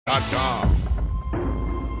It's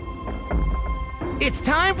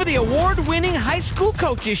time for the award-winning High School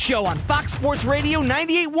Coaches Show on Fox Sports Radio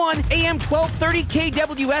 98.1 AM 1230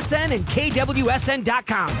 KWSN and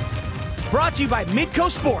KWSN.com. Brought to you by Midco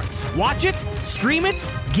Sports. Watch it, stream it,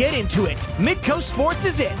 get into it. Midco Sports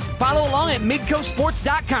is it. Follow along at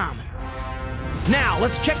midcosports.com. Now,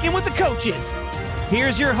 let's check in with the coaches.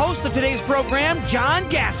 Here's your host of today's program, John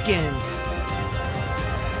Gaskins.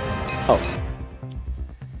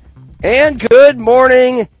 And good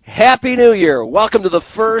morning. Happy New Year. Welcome to the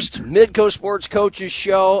first Midco Sports Coaches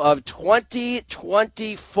Show of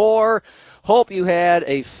 2024. Hope you had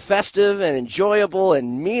a festive and enjoyable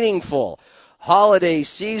and meaningful holiday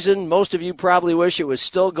season. Most of you probably wish it was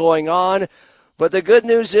still going on. But the good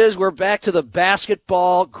news is we're back to the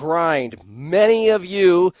basketball grind. Many of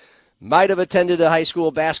you might have attended a high school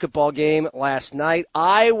basketball game last night.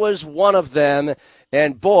 I was one of them.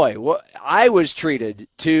 And boy, I was treated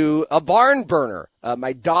to a barn burner.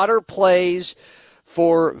 My daughter plays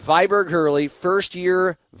for Viborg Hurley, first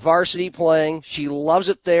year varsity playing. She loves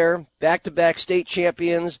it there. Back-to-back state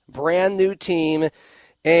champions, brand new team.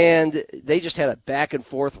 And they just had a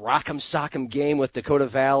back-and-forth rock'em sock'em game with Dakota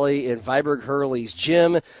Valley in Viborg Hurley's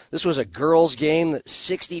gym. This was a girls' game,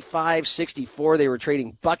 65-64. They were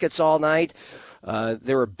trading buckets all night.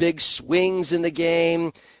 There were big swings in the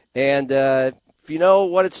game. And if you know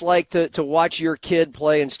what it's like to watch your kid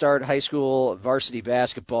play and start high school varsity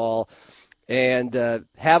basketball and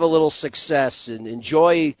have a little success and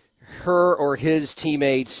enjoy her or his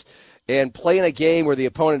teammates and play in a game where the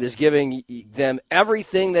opponent is giving them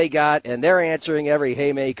everything they got and they're answering every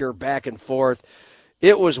haymaker back and forth,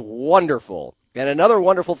 it was wonderful. And another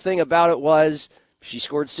wonderful thing about it was she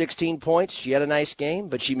scored 16 points. She had a nice game,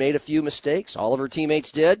 but she made a few mistakes. All of her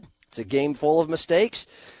teammates did. It's a game full of mistakes.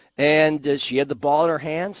 And she had the ball in her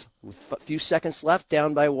hands, a few seconds left,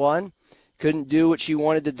 down by one. Couldn't do what she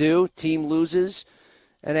wanted to do. Team loses.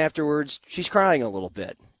 And afterwards, she's crying a little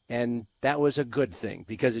bit. And that was a good thing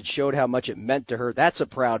because it showed how much it meant to her. That's a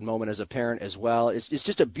proud moment as a parent as well. It's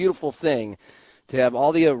just a beautiful thing to have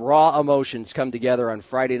all the raw emotions come together on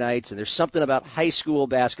Friday nights. And there's something about high school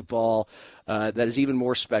basketball that is even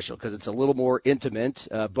more special because it's a little more intimate,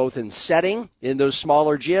 both in setting, in those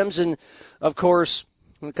smaller gyms, and, of course,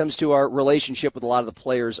 when it comes to our relationship with a lot of the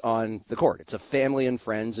players on the court. It's a family and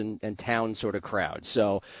friends and town sort of crowd.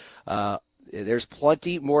 So there's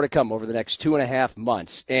plenty more to come over the next 2.5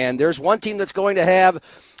 months. And there's one team that's going to have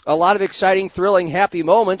a lot of exciting, thrilling, happy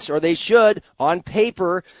moments, or they should, on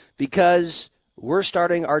paper, because we're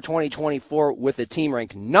starting our 2024 with a team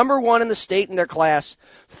ranked number 1 in the state in their class,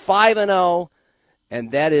 5-0,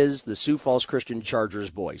 and that is the Sioux Falls Christian Chargers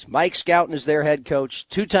boys. Mike Scouten is their head coach,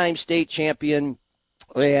 2-time state champion.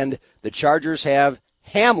 And the Chargers have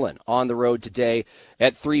Hamlin on the road today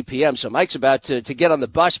at 3 p.m. So Mike's about to get on the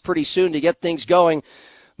bus pretty soon to get things going.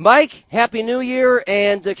 Mike, Happy New Year,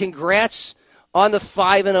 and congrats on the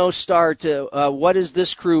 5-0 start. What has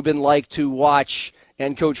this crew been like to watch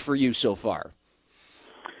and coach for you so far?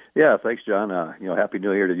 Yeah, thanks, John. Happy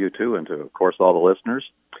New Year to you, too, and to, of course, all the listeners.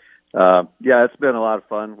 It's been a lot of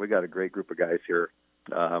fun. We got a great group of guys here.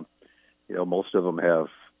 Most of them have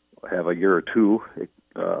a year or two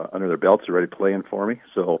under their belts already playing for me.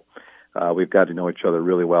 So we've got to know each other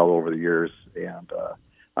really well over the years, and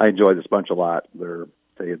I enjoy this bunch a lot.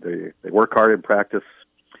 They work hard in practice.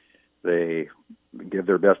 They give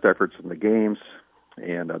their best efforts in the games,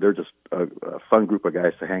 and they're just a fun group of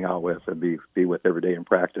guys to hang out with and be with every day in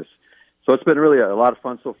practice. So it's been really a lot of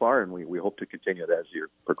fun so far, and we hope to continue that as the year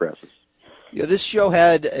progresses. Yeah, this show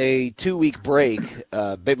had a 2-week break,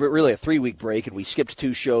 but really a 3-week break, and we skipped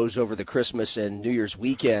 2 shows over the Christmas and New Year's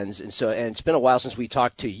weekends, and it's been a while since we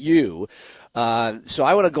talked to you. So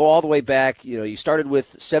I want to go all the way back. You started with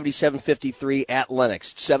 77-53 at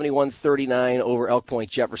Lennox, 71-39 over Elk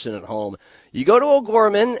Point Jefferson at home. You go to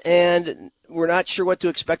O'Gorman, and we're not sure what to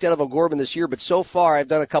expect out of O'Gorman this year, but so far I've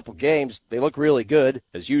done a couple games. They look really good,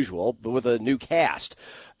 as usual, but with a new cast.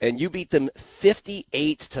 And you beat them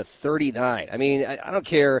 58-39. I mean, I don't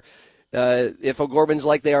care if O'Gorman's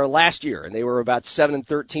like they are last year, and they were about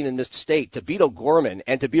 7-13 in missed state. To beat O'Gorman,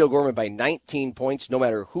 and to beat O'Gorman by 19 points, no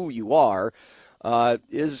matter who you are,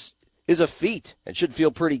 is a feat and should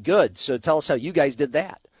feel pretty good. So tell us how you guys did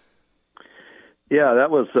that. Yeah, that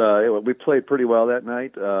was we played pretty well that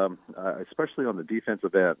night, especially on the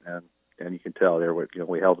defensive end, and you can tell there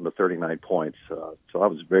we held them to 39 points. So I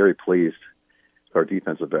was very pleased with our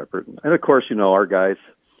defensive effort, and of course, our guys.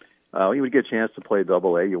 You would get a chance to play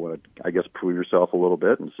double A. You want to, I guess, prove yourself a little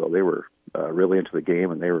bit, and so they were really into the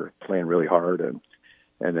game, and they were playing really hard, and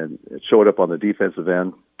then it showed up on the defensive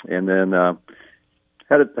end, and then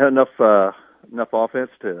had enough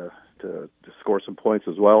offense to score some points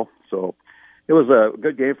as well. So it was a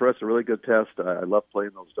good game for us, a really good test. I love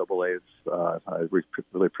playing those double A's. I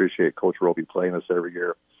really appreciate Coach Roby playing us every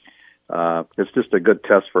year. It's just a good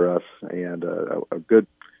test for us and a good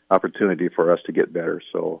opportunity for us to get better.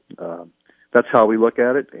 So that's how we look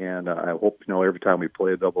at it, and I hope, every time we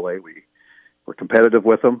play a double A, we're competitive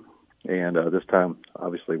with them, and this time,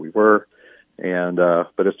 obviously, we were. And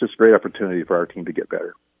but it's just a great opportunity for our team to get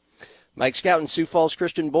better. Mike Scouten, Sioux Falls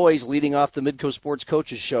Christian Boys, leading off the Midco Sports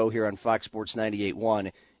Coaches Show here on Fox Sports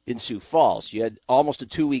 98.1 in Sioux Falls. You had almost a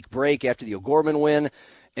 2-week break after the O'Gorman win,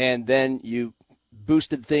 and then you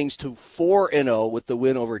boosted things to 4-0 with the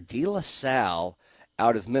win over De La Salle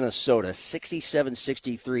out of Minnesota,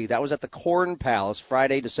 67-63. That was at the Corn Palace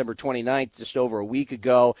Friday, December 29th, just over a week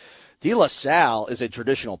ago. De La Salle is a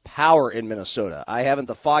traditional power in Minnesota. I haven't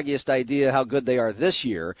the foggiest idea how good they are this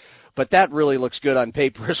year, but that really looks good on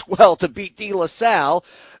paper as well to beat De La Salle.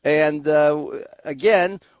 And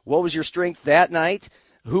again, what was your strength that night?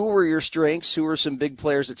 Who were your strengths? Who were some big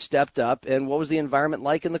players that stepped up? And what was the environment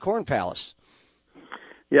like in the Corn Palace?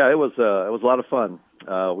 Yeah, it was a lot of fun.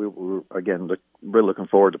 We were, again, really looking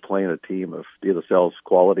forward to playing a team of De La Salle's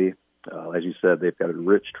quality. As you said, they've got a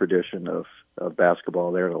rich tradition of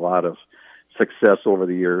basketball there and a lot of success over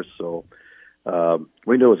the years. So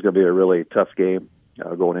we knew it was going to be a really tough game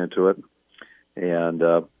going into it. And,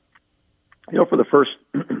 for the first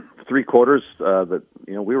 3 quarters,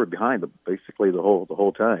 we were behind basically the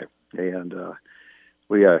whole time. And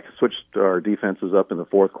we switched our defenses up in the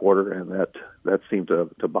fourth quarter, and that seemed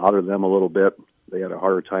to bother them a little bit. They had a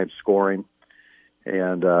harder time scoring.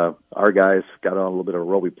 And our guys got on a little bit of a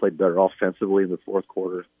roll. We played better offensively in the fourth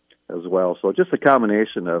quarter as well. So just a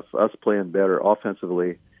combination of us playing better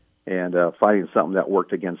offensively and finding something that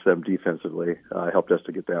worked against them defensively helped us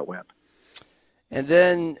to get that win. And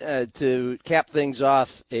then to cap things off,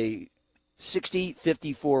 a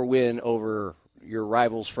 60-54 win over your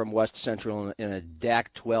rivals from West Central in a DAC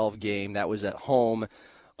 12 game. That was at home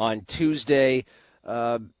on Tuesday.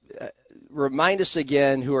 Remind us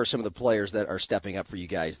again, who are some of the players that are stepping up for you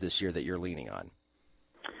guys this year that you're leaning on?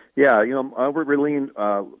 Yeah, we're relying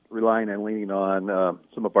and leaning on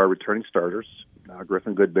some of our returning starters,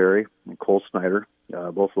 Griffin Goodberry and Cole Snyder.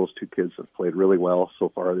 Both those two kids have played really well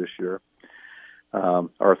so far this year.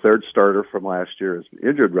 Our third starter from last year is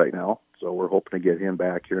injured right now, so we're hoping to get him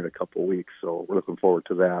back here in a couple of weeks. So we're looking forward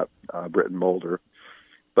to that, Britton Mulder.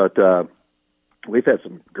 But we've had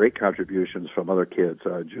some great contributions from other kids.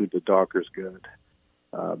 Jude the Docker's good.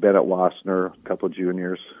 Bennett Wassner, a couple of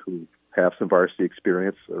juniors who have some varsity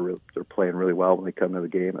experience. They're playing really well when they come to the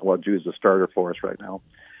game. Well, Jude's the starter for us right now.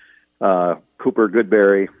 Cooper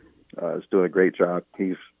Goodberry is doing a great job.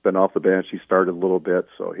 He's been off the bench. He started a little bit,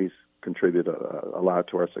 so he's contributed a lot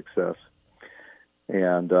to our success.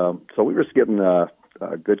 And so we were just getting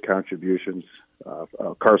good contributions.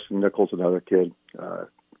 Carson Nichols, another kid,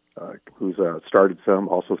 who's started some,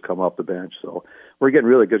 also has come off the bench. So we're getting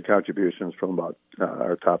really good contributions from about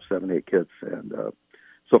our top 7-8 kids. And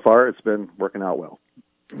so far it's been working out well.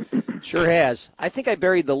 Sure has. I think I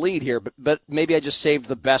buried the lead here, but maybe I just saved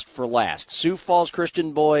the best for last. Sioux Falls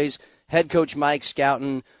Christian Boys, head coach Mike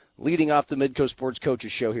Scouten, leading off the Midco Sports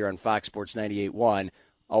Coaches Show here on Fox Sports 98.1.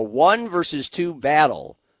 A 1-2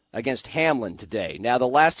 battle against Hamlin today. Now, the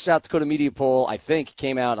last South Dakota media poll, I think,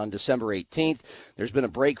 came out on December 18th. There's been a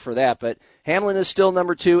break for that, but Hamlin is still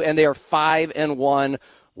number 2, and they are 5-1.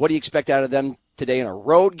 What do you expect out of them today in a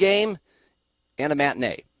road game and a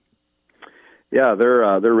matinee? Yeah,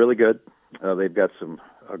 they're really good. They've got some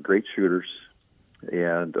great shooters,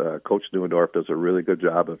 and Coach Neuendorf does a really good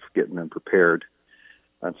job of getting them prepared.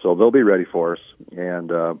 And so they'll be ready for us.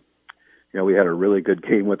 And, we had a really good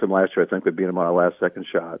game with them last year. I think we beat them on our last second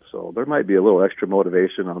shot. So there might be a little extra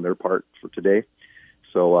motivation on their part for today.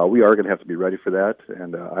 So we are going to have to be ready for that.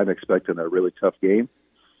 And I'm expecting a really tough game.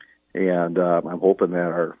 And I'm hoping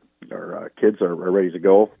that our kids are ready to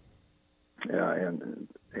go and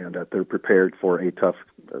that they're prepared for a tough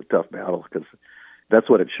battle, because that's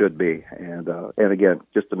what it should be. And again,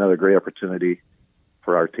 just another great opportunity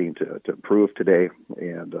for our team to improve today,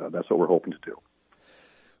 and that's what we're hoping to do.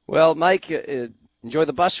 Well, Mike, enjoy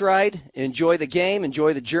the bus ride, enjoy the game,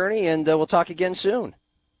 enjoy the journey, and we'll talk again soon.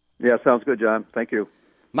 Yeah, sounds good, John. Thank you.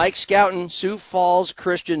 Mike Scouten, Sioux Falls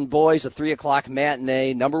Christian Boys, a 3 o'clock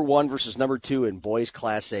matinee, number 1 versus number 2 in boys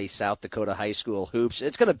Class A South Dakota High School hoops.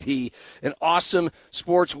 It's going to be an awesome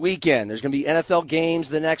sports weekend. There's going to be NFL games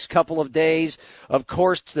the next couple of days. Of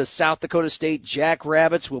course, the South Dakota State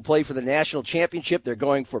Jackrabbits will play for the national championship. They're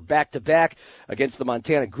going for back-to-back against the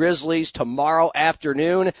Montana Grizzlies tomorrow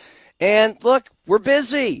afternoon. And look, we're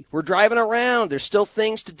busy. We're driving around. There's still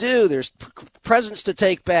things to do. There's presents to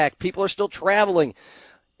take back. People are still traveling.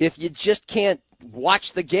 If you just can't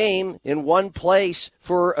watch the game in one place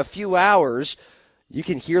for a few hours, you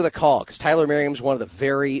can hear the call, because Tyler Merriam's one of the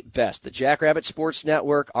very best. The Jackrabbit Sports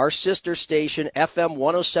Network, our sister station, FM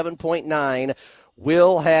 107.9,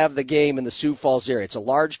 will have the game in the Sioux Falls area. It's a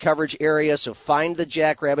large coverage area, so find the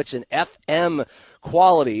Jackrabbits in FM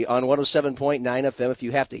quality on 107.9 FM. If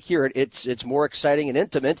you have to hear it, it's more exciting and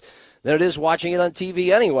intimate than it is watching it on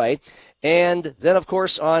TV anyway. And then, of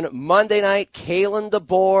course, on Monday night, Kalen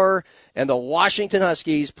DeBoer and the Washington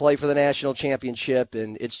Huskies play for the national championship,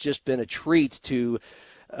 and it's just been a treat to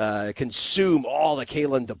consume all the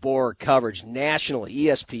Kalen DeBoer coverage nationally.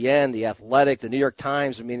 ESPN, The Athletic, The New York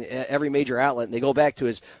Times, I mean, every major outlet. And they go back to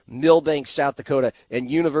his Millbank, South Dakota, and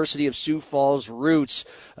University of Sioux Falls roots.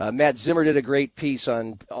 Matt Zimmer did a great piece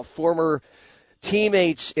on former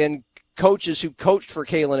teammates and coaches who coached for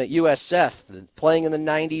Kalen at USF, playing in the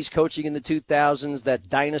 90s, coaching in the 2000s, that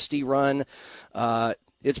dynasty run.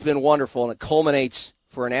 It's been wonderful, and it culminates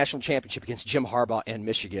for a national championship against Jim Harbaugh and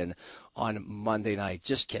Michigan on Monday night.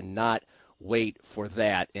 Just cannot wait for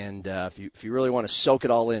that. And if you really want to soak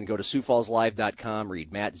it all in, go to SiouxFallsLive.com,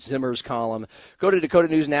 read Matt Zimmer's column. Go to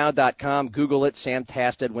DakotaNewsNow.com, Google it. Sam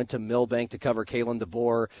Tasted went to Millbank to cover Kalen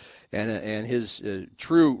DeBoer and his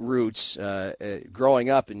true roots growing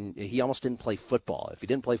up, and he almost didn't play football. If he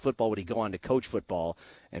didn't play football, would he go on to coach football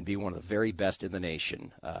and be one of the very best in the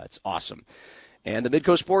nation? It's awesome. And the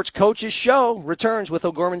Midco Sports Coaches Show returns with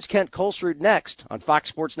O'Gorman's Kent Colesrud next on Fox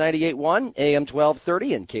Sports 98.1, AM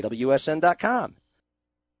 1230, and KWSN.com.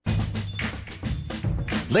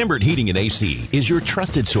 Lambert Heating and AC is your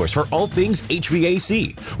trusted source for all things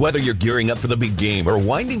HVAC. Whether you're gearing up for the big game or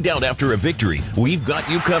winding down after a victory, we've got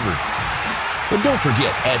you covered. But don't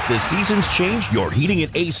forget, as the seasons change, your heating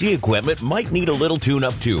and AC equipment might need a little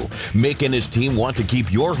tune-up too. Mick and his team want to keep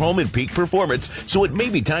your home in peak performance, so it may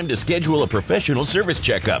be time to schedule a professional service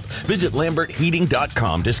checkup. Visit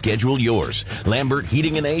LambertHeating.com to schedule yours. Lambert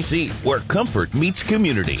Heating and AC, where comfort meets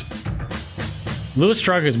community. Lewis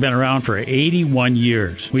Truck has been around for 81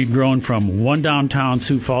 years. We've grown from one downtown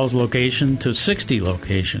Sioux Falls location to 60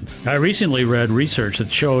 locations. I recently read research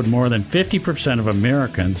that showed more than 50% of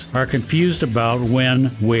Americans are confused about when,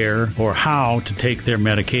 where, or how to take their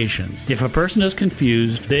medications. If a person is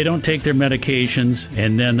confused, they don't take their medications,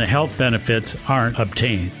 and then the health benefits aren't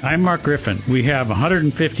obtained. I'm Mark Griffin. We have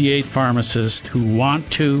 158 pharmacists who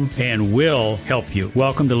want to and will help you.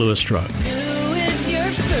 Welcome to Lewis Truck.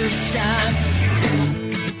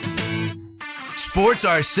 Sports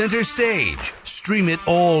are center stage. Stream it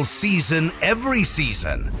all season, every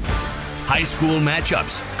season. High school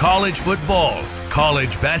matchups, college football,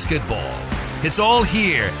 college basketball. It's all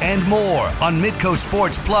here and more on Midco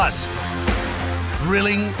Sports Plus.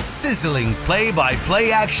 Thrilling, sizzling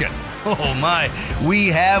play-by-play action. Oh my, we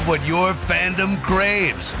have what your fandom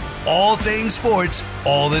craves. All things sports,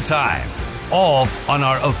 all the time. All on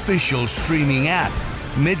our official streaming app,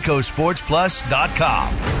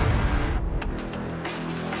 MidcoSportsPlus.com.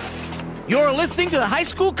 You're listening to the High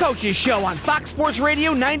School Coaches Show on Fox Sports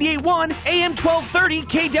Radio 98.1, AM 1230,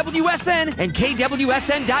 KWSN, and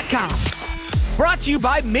KWSN.com. Brought to you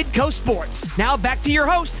by Midco Sports. Now back to your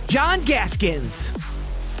host, John Gaskins.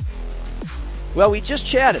 Well, we just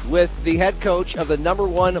chatted with the head coach of the number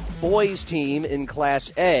one boys team in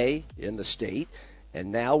Class A in the state.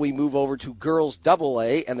 And now we move over to girls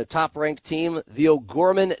AA and the top-ranked team, the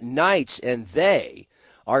O'Gorman Knights. And they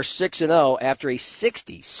are 6-0 after a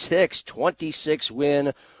 66-26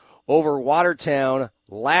 win over Watertown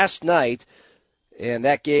last night. And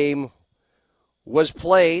that game was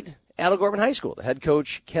played at O'Gorman High School. The head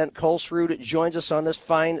coach, Kent Colesrud, joins us on this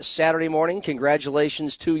fine Saturday morning.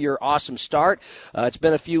 Congratulations to your awesome start. It's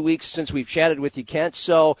been a few weeks since we've chatted with you, Kent.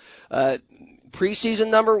 So,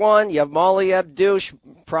 preseason number one, you have Molly Abdouche,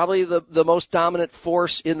 probably the most dominant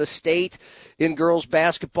force in the state in girls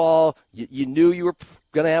basketball. You knew you were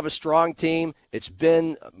going to have a strong team. It's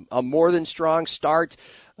been a more than strong start.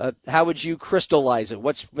 How would you crystallize it?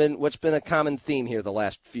 What's been a common theme here the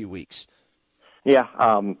last few weeks? Yeah,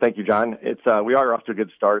 thank you, John. It's we are off to a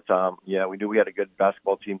good start. Yeah, we knew we had a good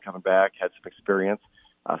basketball team coming back, had some experience.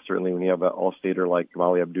 Certainly when you have an all-stater like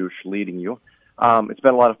Molly Abdouche leading you. It's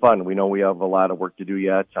been a lot of fun. We know we have a lot of work to do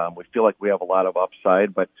yet. We feel like we have a lot of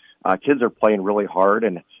upside, but kids are playing really hard,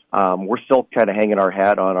 and we're still kind of hanging our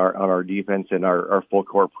hat on our defense and our full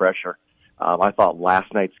court pressure. I thought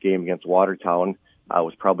last night's game against Watertown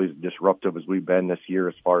was probably as disruptive as we've been this year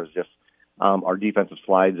as far as just our defensive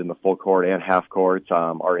slides in the full court and half court,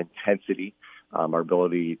 our intensity. our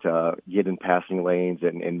ability to get in passing lanes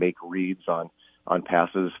and make reads on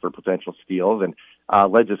passes for potential steals, and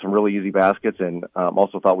led to some really easy baskets, and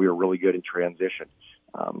also thought we were really good in transition.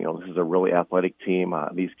 This is a really athletic team.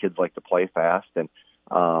 These kids like to play fast, and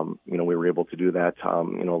we were able to do that,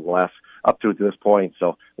 the last up to this point.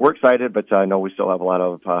 So we're excited, but I know we still have a lot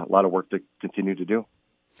of work to continue to do.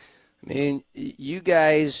 I mean, you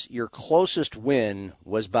guys, your closest win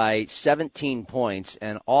was by 17 points,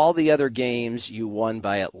 and all the other games you won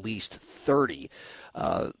by at least 30.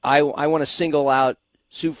 I want to single out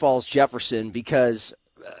Sioux Falls Jefferson because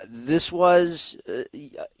this was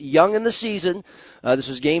young in the season. This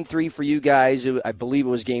was Game 3 for you guys. I believe it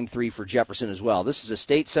was Game 3 for Jefferson as well. This is a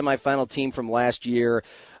state semifinal team from last year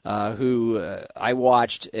who I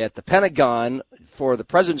watched at the Pentagon for the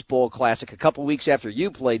President's Bowl Classic a couple weeks after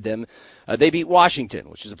you played them. They beat Washington,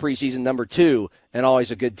 which is a preseason number 2 and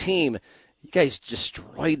always a good team. You guys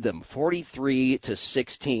destroyed them,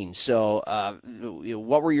 43-16. So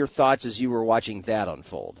what were your thoughts as you were watching that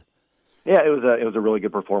unfold? Yeah, it was a really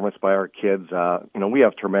good performance by our kids. We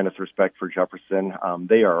have tremendous respect for Jefferson.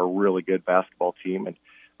 They are a really good basketball team, and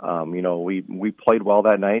we played well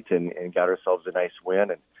that night and got ourselves a nice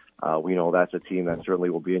win. And we know that's a team that certainly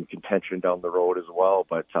will be in contention down the road as well.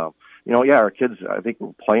 But our kids, I think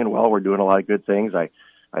we're playing well. We're doing a lot of good things.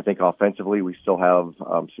 I think offensively we still have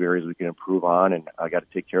some areas we can improve on, and I got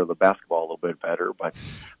to take care of the basketball a little bit better. But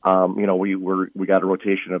we got a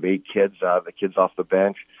rotation of 8 kids. The kids off the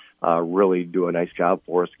bench really do a nice job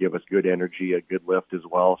for us, give us good energy, a good lift as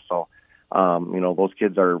well. So those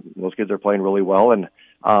kids are playing really well, and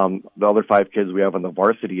the other 5 kids we have on the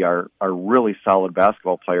varsity are really solid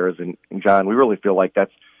basketball players. And John, we really feel like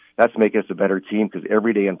that's making us a better team because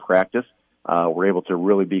every day in practice, we're able to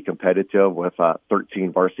really be competitive with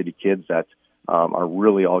 13 varsity kids that are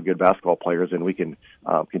really all good basketball players, and we can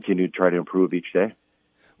continue to try to improve each day.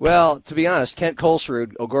 Well, to be honest, Kent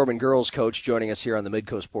Kolsrud, O'Gorman girls coach, joining us here on the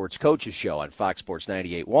Midco Sports Coaches Show on Fox Sports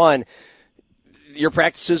 98.1. Your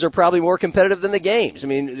practices are probably more competitive than the games. I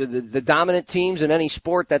mean, the dominant teams in any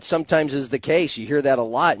sport, that sometimes is the case. You hear that a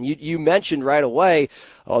lot. And you mentioned right away,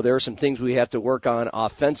 there are some things we have to work on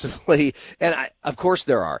offensively. And of course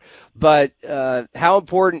there are. But how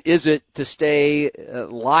important is it to stay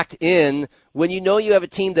locked in when you know you have a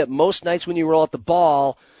team that most nights when you roll out the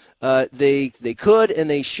ball, they could and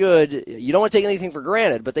they should, you don't want to take anything for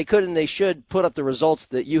granted, but they could and they should put up the results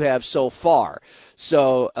that you have so far.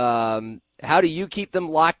 So, how do you keep them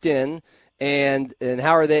locked in, and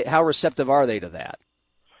how receptive are they to that?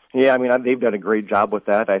 Yeah, I mean, they've done a great job with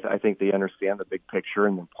that. I think they understand the big picture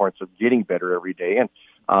and the importance of getting better every day. And,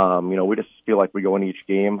 we just feel like we go in each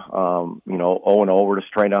game, 0-0.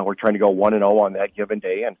 We're trying to go 1-0 on that given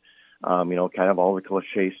day. And, kind of all the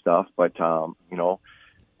cliche stuff, but,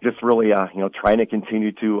 just really, trying to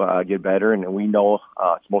continue to get better. And we know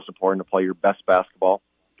it's most important to play your best basketball,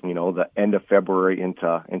 the end of February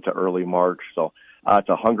into early March. So it's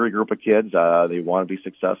a hungry group of kids. They want to be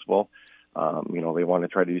successful. They want to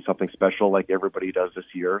try to do something special like everybody does this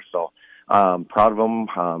year. So proud of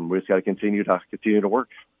them. We just got to continue to work.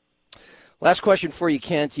 Last question for you,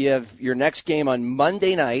 Kent. You have your next game on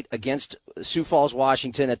Monday night against Sioux Falls,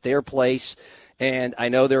 Washington at their place. And I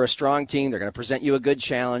know they're a strong team. They're going to present you a good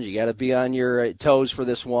challenge. You got to be on your toes for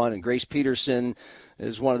this one. And Grace Peterson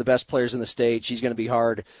is one of the best players in the state. She's going to be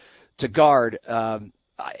hard to guard. But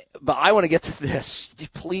I want to get to this.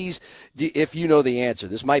 Please, if you know the answer,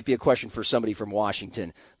 this might be a question for somebody from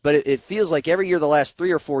Washington. But it feels like every year, the last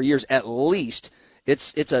 3 or 4 years at least,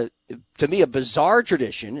 it's to me a bizarre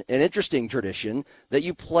tradition, an interesting tradition, that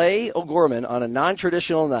you play O'Gorman on a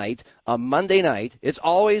non-traditional night, a Monday night. It's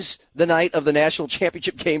always the night of the national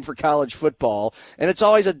championship game for college football, and it's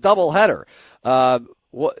always a doubleheader.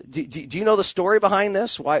 Do you know the story behind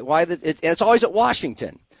this? Why it's always at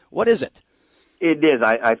Washington? What is it? It is.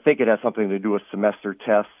 I think it has something to do with semester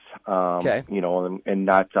tests. Okay. And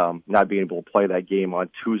not being able to play that game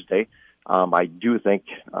on Tuesday. I do think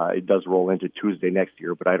it does roll into Tuesday next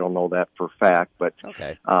year, but I don't know that for a fact. But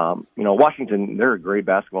okay. Washington, they're a great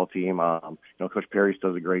basketball team. Coach Parrish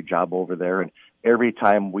does a great job over there, and every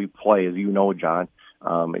time we play, as you know, John,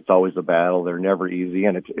 it's always a battle. They're never easy,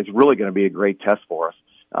 and it's really going to be a great test for us.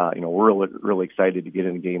 We're really excited to get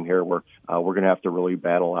in the game here where we're going to have to really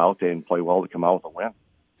battle out and play well to come out with a win.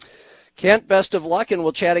 Kent, best of luck, and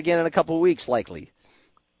we'll chat again in a couple of weeks, likely.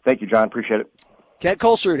 Thank you, John. Appreciate it. Kent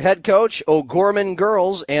Kolsrud, head coach, O'Gorman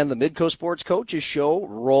girls, and the Midco Sports Coaches Show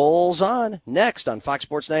rolls on next on Fox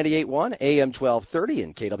Sports 98.1, AM 1230,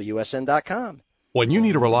 and KWSN.com. When you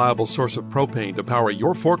need a reliable source of propane to power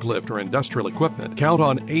your forklift or industrial equipment, count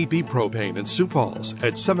on AB Propane in Sioux Falls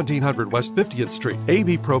at 1700 West 50th Street.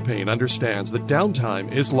 AB Propane understands that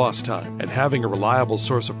downtime is lost time, and having a reliable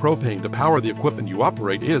source of propane to power the equipment you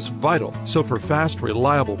operate is vital. So for fast,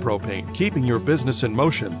 reliable propane, keeping your business in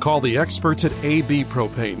motion, call the experts at AB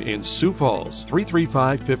Propane in Sioux Falls,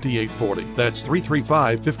 335-5840. That's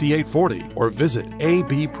 335-5840, or visit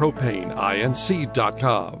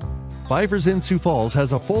abpropaneinc.com. Fivers in Sioux Falls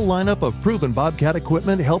has a full lineup of proven Bobcat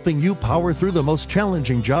equipment helping you power through the most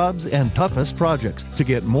challenging jobs and toughest projects to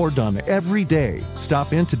get more done every day.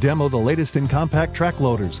 Stop in to demo the latest in compact track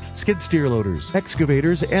loaders, skid steer loaders,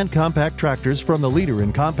 excavators, and compact tractors from the leader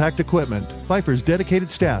in compact equipment. Pfeiffer's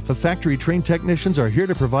dedicated staff of factory-trained technicians are here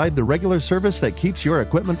to provide the regular service that keeps your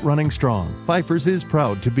equipment running strong. Pfeiffer's is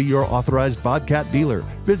proud to be your authorized Bobcat dealer.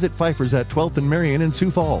 Visit Pfeiffer's at 12th and Marion in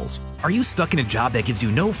Sioux Falls. Are you stuck in a job that gives you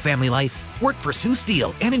no family life? Work for Sioux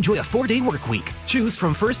Steel and enjoy a 4-day work week. Choose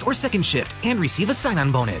from first or second shift and receive a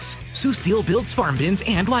sign-on bonus. Sioux Steel builds farm bins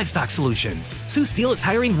and livestock solutions. Sioux Steel is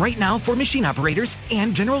hiring right now for machine operators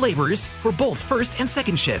and general laborers for both first and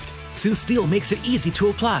second shift. Sioux Steel makes it easy to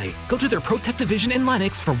apply. Go to their ProTech division in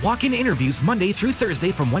Lennox for walk-in interviews Monday through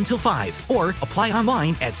Thursday from 1 till 5, or apply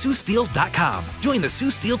online at SiouxSteel.com. Join the Sioux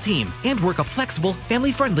Steel team and work a flexible,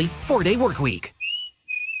 family-friendly 4-day work week.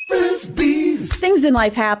 Things in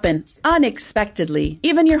life happen unexpectedly.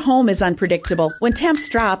 Even your home is unpredictable. When temps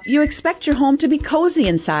drop, you expect your home to be cozy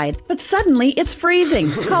inside, but suddenly it's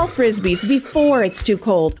freezing. Call Frisbee's before it's too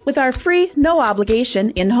cold with our free, no-obligation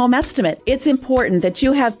in-home estimate. It's important that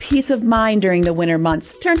you have peace of mind during the winter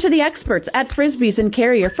months. Turn to the experts at Frisbee's and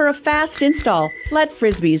Carrier for a fast install. Let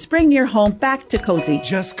Frisbee's bring your home back to cozy.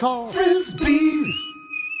 Just call Frisbee's.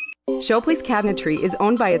 Showplace Cabinetry is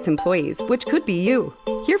owned by its employees, which could be you.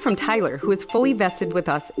 Hear from Tyler, who is fully vested with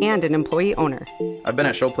us and an employee owner. I've been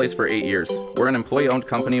at Showplace for 8 years. We're an employee-owned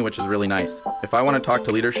company, which is really nice. If I want to talk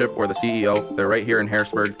to leadership or the CEO, they're right here in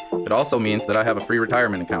Harrisburg. It also means that I have a free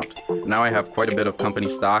retirement account. Now I have quite a bit of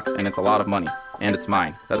company stock, and it's a lot of money. And it's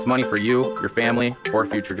mine. That's money for you, your family, or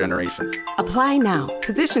future generations. Apply now.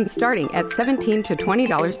 Positions starting at $17 to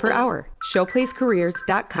 $20 per hour.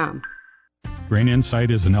 ShowplaceCareers.com. Grain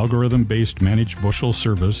Insight is an algorithm-based managed bushel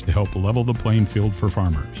service to help level the playing field for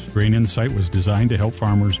farmers. Grain Insight was designed to help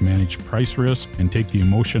farmers manage price risk and take the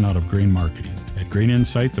emotion out of grain marketing. At Grain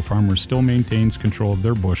Insight, the farmer still maintains control of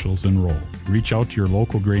their bushels and roll. Reach out to your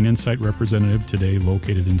local Grain Insight representative today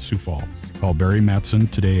located in Sioux Falls. Call Barry Matson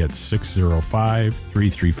today at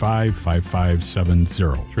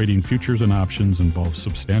 605-335-5570. Trading futures and options involves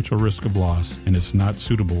substantial risk of loss and is not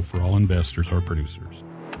suitable for all investors or producers.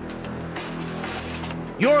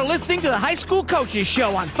 You're listening to the High School Coaches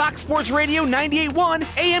Show on Fox Sports Radio 98.1,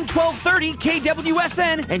 AM 1230,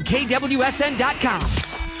 KWSN, and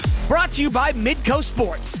KWSN.com. Brought to you by Midco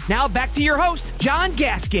Sports. Now back to your host, John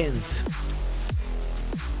Gaskins.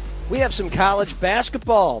 We have some college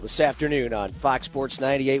basketball this afternoon on Fox Sports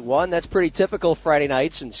 98.1. That's pretty typical Friday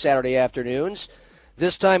nights and Saturday afternoons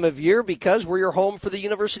this time of year because we're your home for the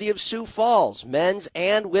University of Sioux Falls. Men's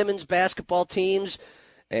and women's basketball teams.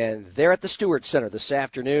 And they're at the Stewart Center this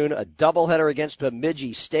afternoon, a doubleheader against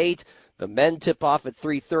Bemidji State. The men tip off at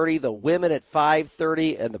 3:30, the women at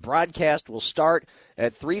 5:30, and the broadcast will start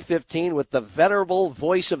at 3:15 with the venerable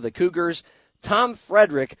voice of the Cougars, Tom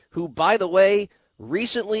Frederick, who, by the way,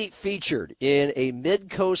 recently featured in a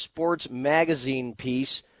Midco Sports magazine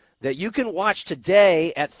piece that you can watch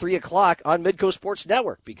today at 3 o'clock on Midco Sports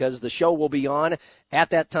Network because the show will be on at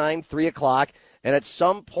that time, 3 o'clock, and at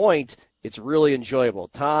some point it's really enjoyable.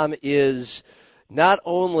 Tom is not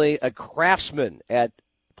only a craftsman at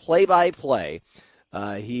play-by-play,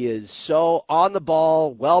 he is so on the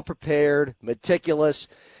ball, well-prepared, meticulous,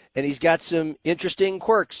 and he's got some interesting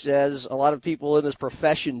quirks, as a lot of people in this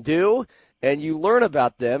profession do, and you learn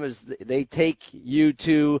about them as they take you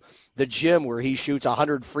to the gym where he shoots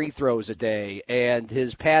 100 free throws a day and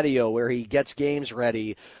his patio where he gets games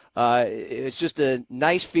ready. It's just a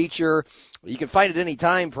nice feature. You can find it any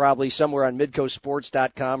time probably somewhere on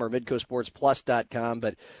midcosports.com or midcosportsplus.com.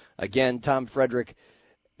 But, again, Tom Frederick,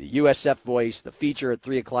 the USF voice, the feature at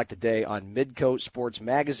 3 o'clock today on Midco Sports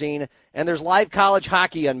Magazine. And there's live college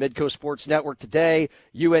hockey on Midco Sports Network today.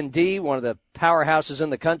 UND, one of the powerhouses in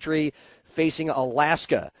the country, facing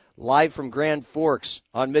Alaska, live from Grand Forks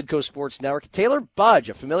on Midco Sports Network. Taylor Budge,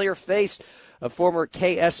 a familiar face, a former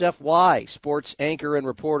KSFY sports anchor and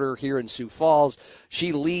reporter here in Sioux Falls.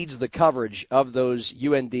 She leads the coverage of those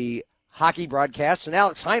UND hockey broadcasts. And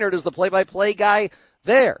Alex Heinert is the play-by-play guy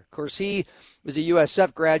there. Of course, he was a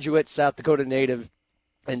USF graduate, South Dakota native,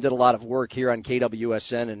 and did a lot of work here on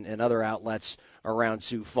KWSN and other outlets around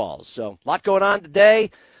Sioux Falls. So a lot going on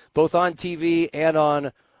today, both on TV and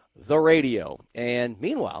on the radio. And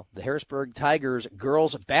meanwhile, the Harrisburg Tigers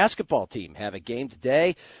girls basketball team have a game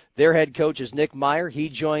today. Their head coach is Nick Meyer. He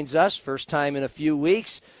joins us, first time in a few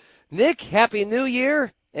weeks. Nick, Happy New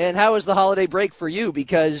Year. And how was the holiday break for you?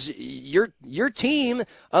 Because your team,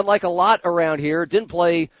 unlike a lot around here, didn't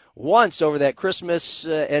play once over that Christmas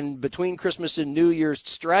and between Christmas and New Year's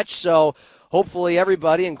stretch. So hopefully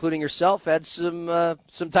everybody, including yourself, had some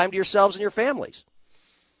time to yourselves and your families.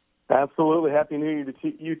 Absolutely. Happy New Year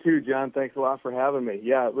to you too, John. Thanks a lot for having me.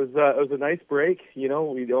 Yeah, it was a nice break. You know,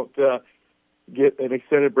 we don't get an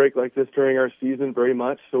extended break like this during our season very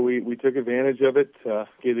much, so we took advantage of it.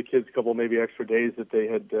 Gave the kids a couple maybe extra days that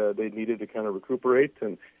they needed to kind of recuperate,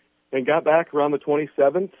 and got back around the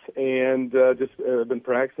 27th, and just been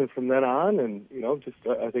practicing from then on. And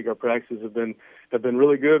I think our practices have been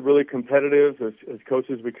really good, really competitive. As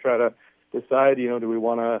coaches, we try to decide, do we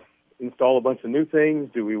want to install a bunch of new things?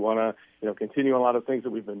 Do we want to, continue a lot of things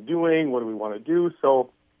that we've been doing? What do we want to do? So,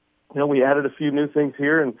 we added a few new things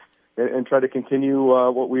here and try to continue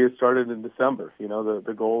what we had started in December.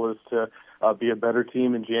 The goal is to be a better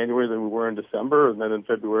team in January than we were in December, and then in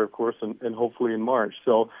February, of course, and hopefully in March.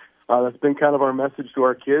 So that's been kind of our message to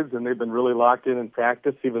our kids, and they've been really locked in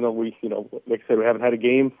practice, even though we, like I said, we haven't had a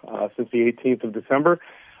game since the 18th of December,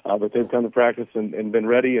 but they've come to practice and been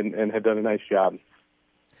ready and have done a nice job.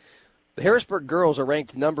 The Harrisburg girls are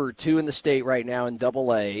ranked number 2 in the state right now in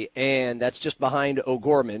AA, and that's just behind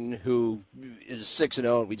O'Gorman, who is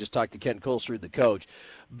 6-0, and we just talked to Ken Colesrud, the coach.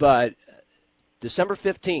 But December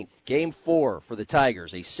 15th, Game 4 for the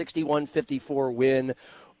Tigers, a 61-54 win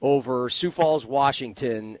over Sioux Falls,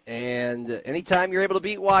 Washington. And anytime you're able to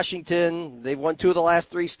beat Washington, they've won 2 of the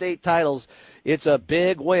last 3 state titles, it's a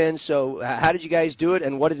big win. So how did you guys do it,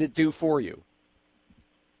 and what did it do for you?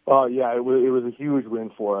 Yeah, it was a huge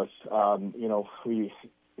win for us. We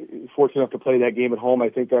fortunate enough to play that game at home. I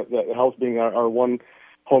think that helps, being our one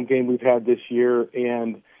home game we've had this year.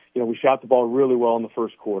 And we shot the ball really well in the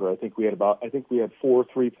first quarter. I think we had 4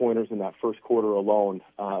 3-pointers in that first quarter alone.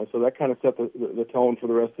 So that kind of set the tone for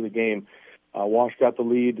the rest of the game. Wash got the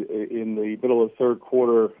lead in the middle of the third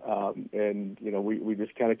quarter, and we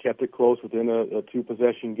just kind of kept it close within a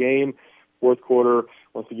 2-possession game. Fourth quarter,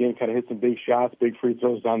 once again, kind of hit some big shots, big free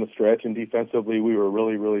throws down the stretch, and defensively we were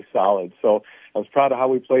really, really solid. So I was proud of how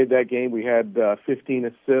we played that game. We had 15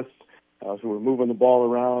 assists, so we were moving the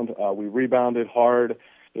ball around. We rebounded hard,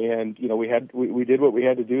 and we did what we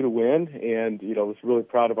had to do to win. And I was really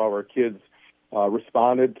proud of how our kids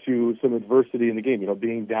responded to some adversity in the game.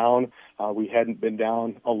 Being down, we hadn't been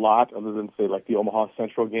down a lot, other than say like the Omaha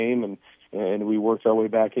Central game, and we worked our way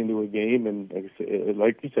back into a game. And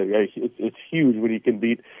like you said, it's huge when you can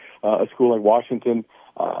beat a school like Washington,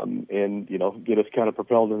 and get us kind of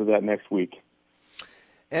propelled into that next week.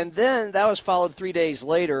 And then that was followed 3 days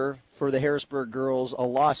later for the Harrisburg girls, a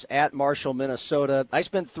loss at Marshall, Minnesota. I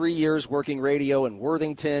spent 3 years working radio in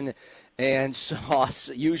Worthington, and saw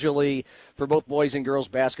usually for both boys and girls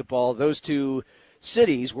basketball, those 2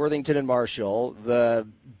 cities, Worthington and Marshall, the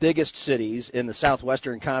biggest cities in the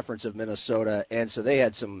Southwestern Conference of Minnesota, and so they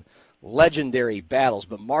had some legendary battles.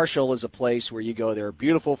 But Marshall is a place where you go there,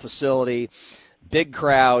 beautiful facility, big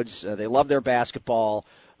crowds, they love their basketball.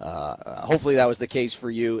 Hopefully that was the case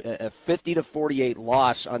for you. A 50-48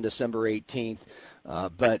 loss on December 18th.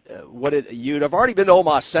 But you'd have already been to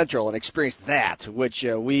Omaha Central and experienced that, which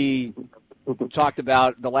we talked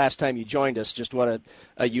about the last time you joined us, just what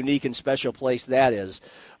a unique and special place that is.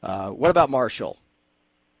 What about Marshall?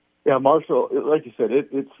 Yeah, Marshall, like you said,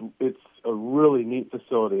 it's a really neat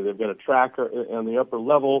facility. They've got a track on the upper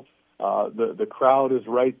level. The crowd is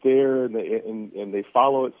right there, and they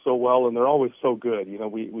follow it so well, and they're always so good.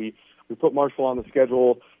 We put Marshall on the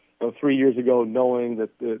schedule 3 years ago, knowing that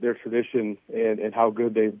their tradition and how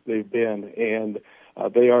good they've been, and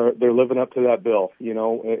they're living up to that bill.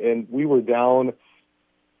 And we were down.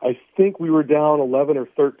 I think we were down 11 or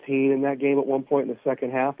 13 in that game at one point in the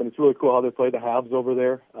second half, and it's really cool how they play the halves over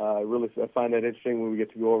there. I find that interesting when we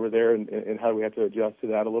get to go over there and how we have to adjust to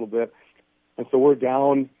that a little bit. And so we're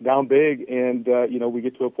down big, and we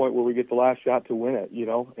get to a point where we get the last shot to win it,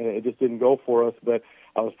 and it just didn't go for us. But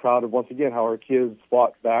I was proud of, once again, how our kids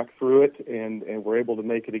fought back through it and were able to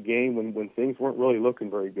make it a game when things weren't really looking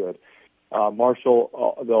very good.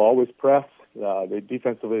 Marshall, they'll always press.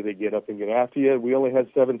 Defensively, they get up and get after you. We only had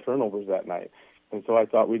 7 turnovers that night, and so I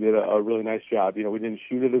thought we did a really nice job. We didn't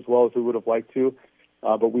shoot it as well as we would have liked to,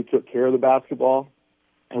 but we took care of the basketball,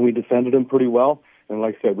 and we defended them pretty well. And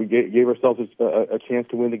like I said, we gave ourselves a chance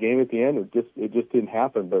to win the game at the end. It just didn't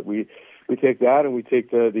happen. But we take that, and we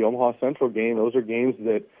take the Omaha Central game. Those are games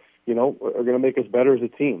that, are going to make us better as a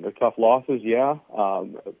team. They're tough losses, yeah,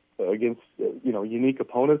 against, unique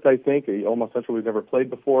opponents, I think. Omaha Central we've never played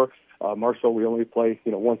before. Marshall we only play,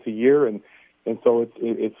 once a year, and so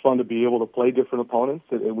it's fun to be able to play different opponents,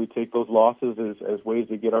 and we take those losses as ways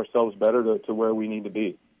to get ourselves better to where we need to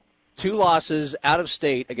be. 2 losses out of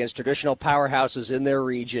state against traditional powerhouses in their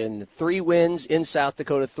region. 3 wins in South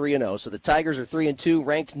Dakota, 3-0. So the Tigers are 3-2,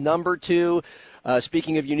 ranked number 2.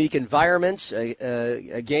 Speaking of unique environments,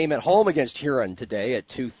 a game at home against Huron today at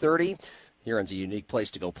 2:30. Huron's a unique place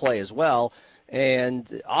to go play as well. And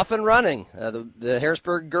off and running. The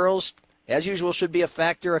Harrisburg girls, as usual, should be a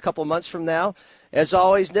factor a couple months from now. As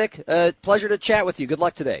always, Nick, pleasure to chat with you. Good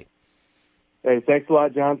luck today. Hey, thanks a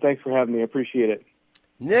lot, John. Thanks for having me. I appreciate it.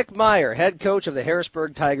 Nick Meyer, head coach of the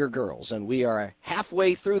Harrisburg Tiger girls, and we are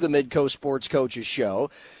halfway through the Midco Sports Coaches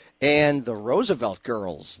Show. And the Roosevelt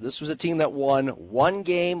girls, this was a team that won 1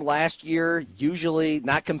 game last year, usually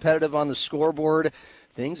not competitive on the scoreboard.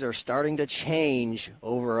 Things are starting to change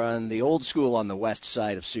over on the old school on the west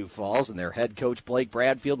side of Sioux Falls, and their head coach Blake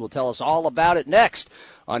Bradfield will tell us all about it next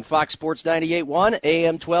on Fox Sports 98.1,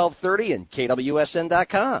 AM 1230, and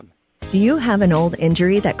KWSN.com. Do you have an old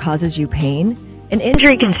injury that causes you pain? An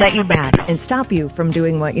injury can set you back and stop you from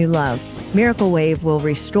doing what you love. Miracle Wave will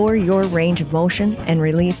restore your range of motion and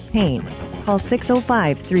relieve pain. Call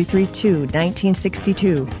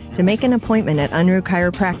 605-332-1962 to make an appointment at Unruh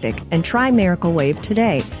Chiropractic and try Miracle Wave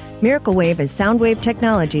today. Miracle Wave is sound wave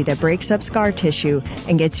technology that breaks up scar tissue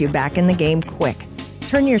and gets you back in the game quick.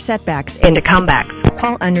 Turn your setbacks into comebacks.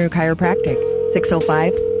 Call Unruh Chiropractic,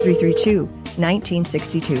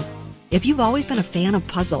 605-332-1962. If you've always been a fan of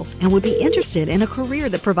puzzles and would be interested in a career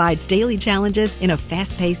that provides daily challenges in a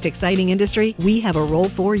fast-paced, exciting industry, we have a role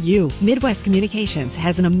for you. Midwest Communications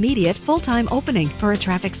has an immediate full-time opening for a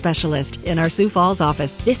traffic specialist in our Sioux Falls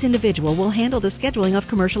office. This individual will handle the scheduling of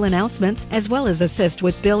commercial announcements as well as assist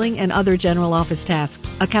with billing and other general office tasks.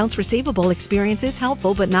 Accounts receivable experience is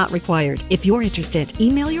helpful but not required. If you're interested,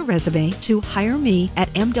 email your resume to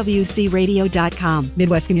hireme@mwcradio.com.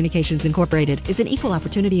 Midwest Communications Incorporated is an equal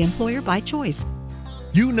opportunity employer by choice.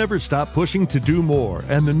 You never stop pushing to do more,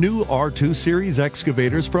 and the new R2 Series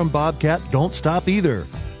excavators from Bobcat don't stop either.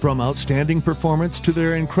 From outstanding performance to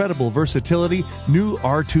their incredible versatility, new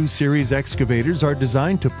R2 Series excavators are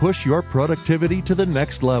designed to push your productivity to the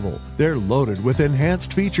next level. They're loaded with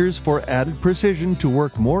enhanced features for added precision to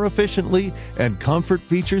work more efficiently and comfort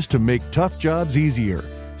features to make tough jobs easier.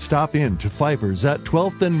 Stop in to Pfeiffer's at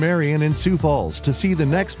 12th and Marion in Sioux Falls to see the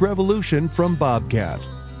next revolution from Bobcat.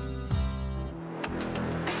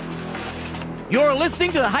 You're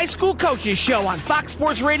listening to the High School Coaches Show on Fox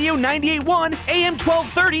Sports Radio 98.1, AM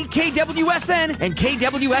 1230, KWSN, and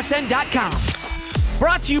KWSN.com.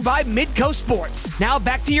 Brought to you by Midco Sports. Now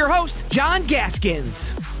back to your host, John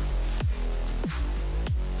Gaskins.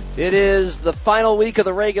 It is the final week of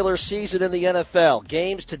the regular season in the NFL.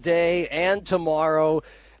 Games today and tomorrow,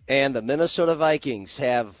 and the Minnesota Vikings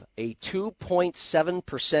have a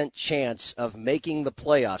 2.7% chance of making the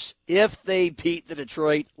playoffs if they beat the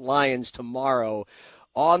Detroit Lions tomorrow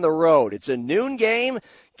on the road. It's a noon game,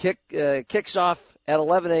 kicks off at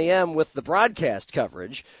 11 a.m. with the broadcast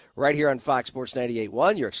coverage right here on Fox Sports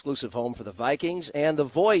 98.1, your exclusive home for the Vikings. And the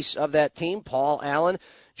voice of that team, Paul Allen,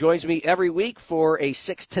 joins me every week for a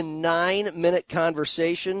 6 to 9 minute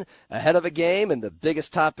conversation ahead of a game and the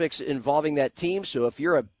biggest topics involving that team. So if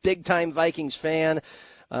you're a big-time Vikings fan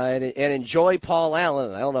and enjoy Paul Allen,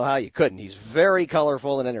 and I don't know how you couldn't, he's very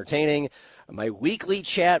colorful and entertaining. My weekly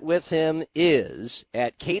chat with him is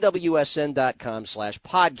at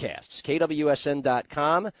kwsn.com/podcasts.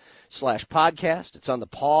 kwsn.com/podcast. It's on the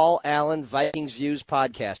Paul Allen Vikings Views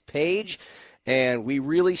podcast page. And we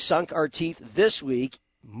really sunk our teeth this week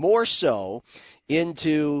more so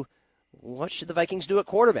into what should the Vikings do at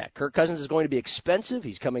quarterback. Kirk Cousins is going to be expensive.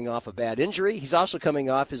 He's coming off a bad injury. He's also coming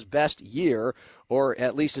off his best year, or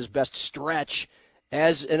at least his best stretch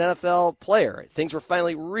as an NFL player. Things were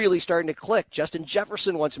finally really starting to click. Justin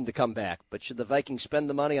Jefferson wants him to come back, but should the Vikings spend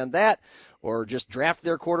the money on that or just draft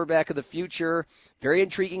their quarterback of the future? Very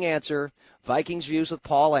intriguing answer. Vikings Views with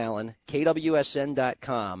Paul Allen,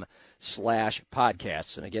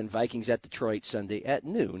 kwsn.com/podcasts. And again, Vikings at Detroit Sunday at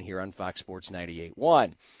noon here on Fox Sports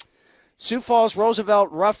 98.1. Sioux Falls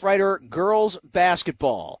Roosevelt Rough Rider girls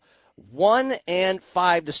basketball.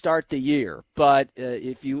 1-5 to start the year, but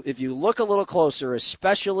if you look a little closer,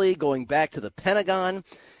 especially going back to the Pentagon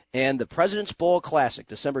and the President's Bowl Classic,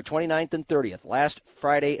 December 29th and 30th, last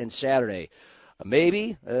Friday and Saturday,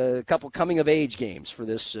 maybe a couple coming-of-age games for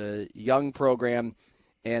this young program.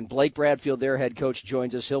 And Blake Bradfield, their head coach,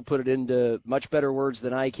 joins us. He'll put it into much better words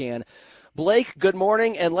than I can. Blake, good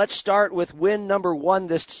morning, and let's start with win number 1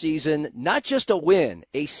 this season. Not just a win,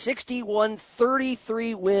 a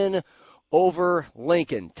 61-33 win over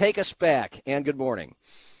Lincoln. Take us back, and good morning.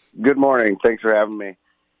 Good morning. Thanks for having me.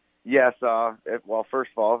 Yes, well,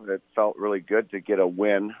 first of all, it felt really good to get a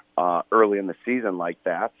win early in the season like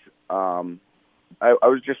that. I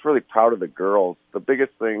was just really proud of the girls. The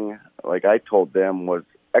biggest thing, like I told them, was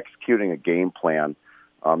executing a game plan.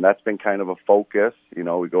 That's been kind of a focus. We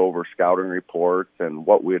go over scouting reports and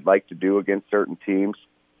what we'd like to do against certain teams,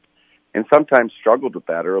 and sometimes struggled with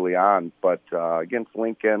that early on. But against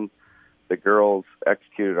Lincoln, the girls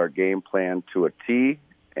executed our game plan to a T,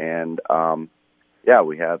 and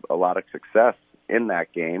we had a lot of success in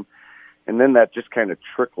that game. And then that just kind of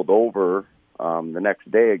trickled over the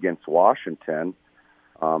next day against Washington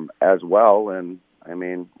as well. And,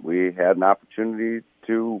 we had an opportunity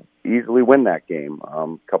to easily win that game.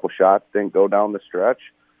 A couple shots didn't go down the stretch.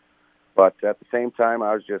 But at the same time,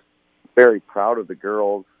 I was just very proud of the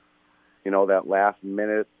girls. That last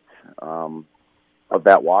minute of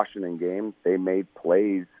that Washington game, they made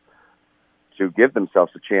plays to give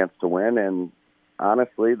themselves a chance to win. And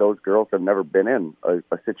honestly, those girls have never been in a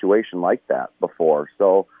situation like that before.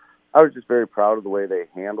 So I was just very proud of the way they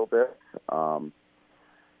handled it.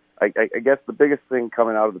 I guess the biggest thing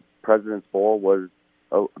coming out of the President's Bowl was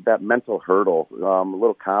that mental hurdle, a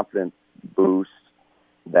little confidence boost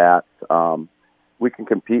that we can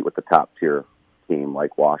compete with the top-tier team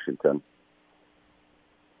like Washington.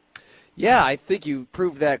 Yeah, I think you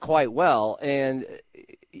proved that quite well, and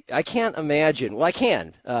I can't imagine, I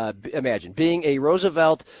can imagine being a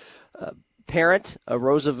Roosevelt parent, a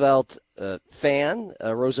Roosevelt fan,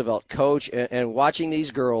 a Roosevelt coach, and watching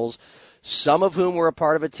these girls, some of whom were a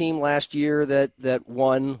part of a team last year that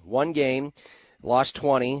won one game, lost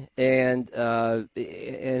 20, and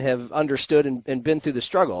have understood and been through the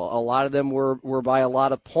struggle. A lot of them were by a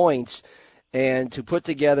lot of points. And to put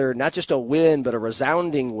together not just a win, but a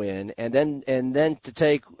resounding win, and then to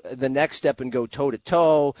take the next step and go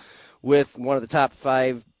toe-to-toe with one of the top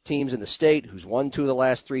 5 teams in the state, who's won 2 of the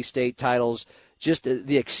last 3 state titles, just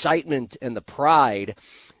the excitement and the pride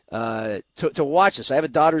to watch this. I have a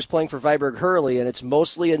daughter who's playing for Viborg Hurley, and it's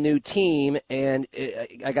mostly a new team, and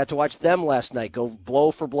I got to watch them last night go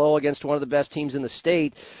blow for blow against one of the best teams in the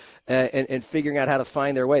state. And figuring out how to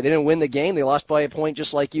find their way. They didn't win the game. They lost by a point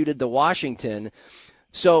just like you did to Washington.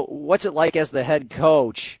 So what's it like as the head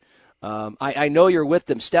coach? I know you're with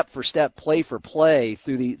them step for step, play for play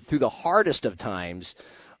through the hardest of times.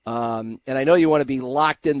 And I know you want to be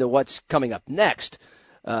locked into what's coming up next,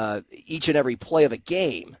 each and every play of a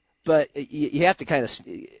game. But you have to kind of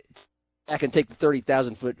back and take the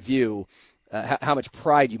 30,000-foot view, how much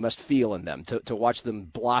pride you must feel in them to watch them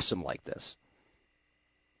blossom like this.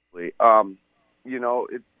 It's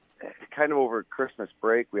kind of over Christmas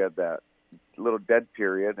break, we had that little dead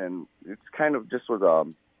period, and it's kind of just was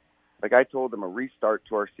like I told them, a restart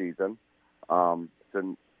to our season. It's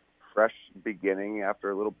a fresh beginning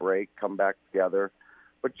after a little break, come back together.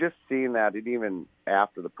 But just seeing that, and even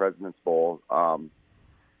after the President's Bowl,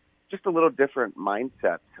 just a little different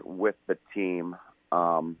mindset with the team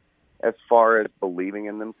as far as believing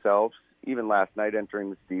in themselves. Even last night entering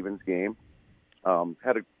the Stevens game,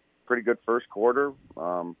 had a pretty good first quarter.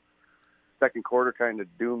 Second quarter kind of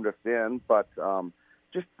doomed us in, but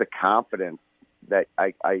just the confidence that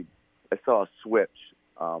I saw a switch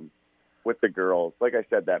with the girls. Like I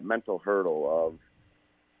said, that mental hurdle of,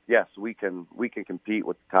 yes, we can compete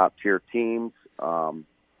with top tier teams.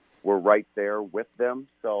 We're right there with them.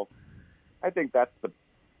 So I think that's the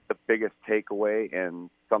biggest takeaway, and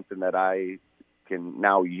something that I can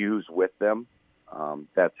now use with them.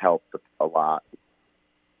 That's helped a lot.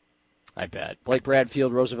 I bet. Blake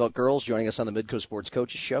Bradfield, Roosevelt Girls, joining us on the Midco Sports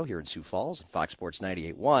Coaches Show here in Sioux Falls, Fox Sports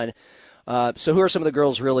 98.1. So who are some of the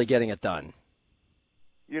girls really getting it done?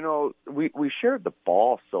 We shared the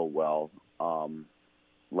ball so well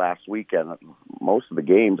last weekend. Most of the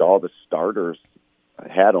games, all the starters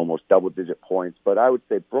had almost double-digit points. But I would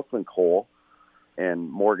say Brooklyn Cole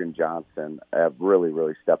and Morgan Johnson have really,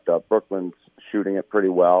 really stepped up. Brooklyn's shooting it pretty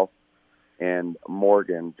well, and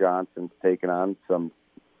Morgan Johnson's taken on some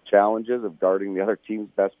challenges of guarding the other team's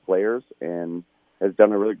best players and has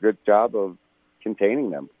done a really good job of containing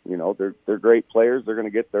them. They're great players. They're going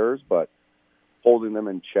to get theirs, but holding them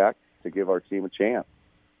in check to give our team a chance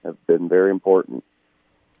has been very important.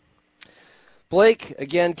 Blake,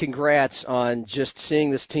 again, congrats on just seeing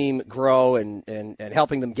this team grow and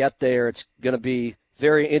helping them get there. It's going to be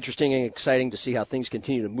very interesting and exciting to see how things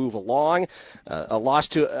continue to move along. A loss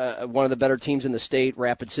to one of the better teams in the state,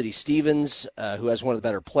 Rapid City Stevens, who has one of the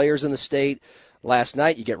better players in the state. Last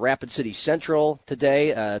night, you get Rapid City Central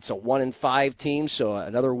today. It's a 1-5 team, so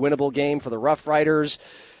another winnable game for the Rough Riders.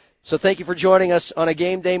 So thank you for joining us on a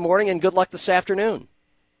game day morning, and good luck this afternoon.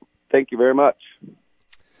 Thank you very much.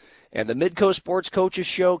 And the Midco Sports Coaches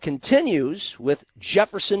Show continues with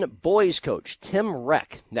Jefferson boys coach Tim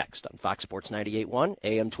Reck next on Fox Sports 98.1,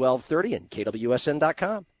 AM 1230, and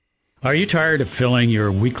KWSN.com. Are you tired of filling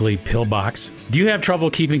your weekly pill box? Do you have trouble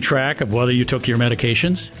keeping track of whether you took your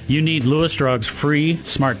medications? You need Lewis Drug's free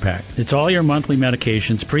Smart Pack. It's all your monthly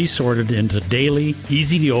medications pre-sorted into daily,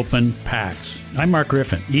 easy-to-open packs. I'm Mark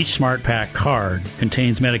Griffin. Each Smart Pack card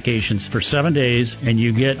contains medications for 7 days, and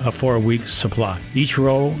you get a 4-week supply. Each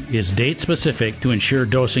row is date-specific to ensure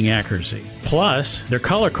dosing accuracy. Plus, they're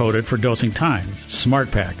color-coded for dosing times. Smart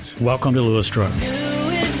Packs. Welcome to Lewis Drug. Do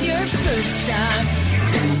it your first time.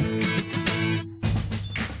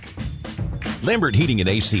 Lambert Heating and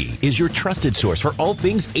AC is your trusted source for all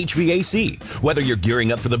things HVAC. Whether you're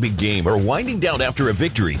gearing up for the big game or winding down after a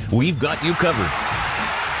victory, we've got you covered.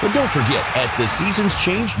 But don't forget, as the seasons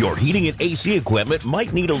change, your heating and AC equipment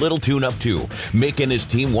might need a little tune-up too. Mick and his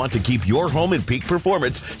team want to keep your home in peak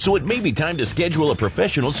performance, so it may be time to schedule a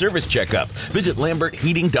professional service checkup. Visit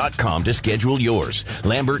LambertHeating.com to schedule yours.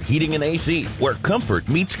 Lambert Heating and AC, where comfort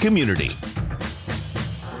meets community.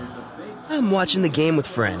 I'm watching the game with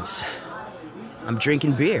friends. I'm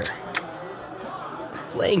drinking beer.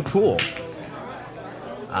 Playing pool.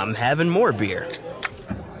 I'm having more beer.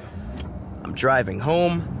 I'm driving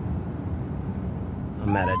home.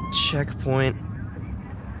 I'm at a checkpoint.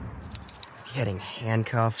 Getting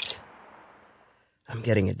handcuffed. I'm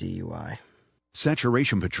getting a DUI.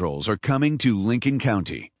 Saturation patrols are coming to Lincoln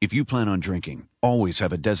County. If you plan on drinking, always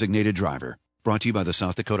have a designated driver. Brought to you by the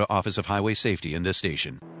South Dakota Office of Highway Safety and this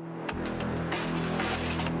station.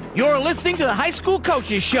 You're listening to the High School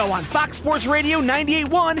Coaches Show on Fox Sports Radio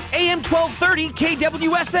 98.1, AM 1230,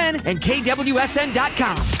 KWSN, and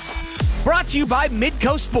KWSN.com. Brought to you by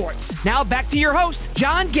Midco Sports. Now back to your host,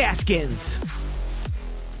 John Gaskins.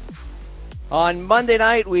 On Monday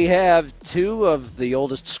night, we have two of the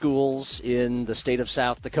oldest schools in the state of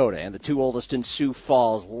South Dakota, and the two oldest in Sioux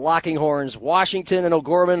Falls, locking horns, Washington and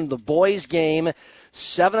O'Gorman, the boys' game,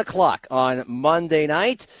 7 o'clock on Monday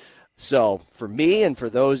night. So for me and for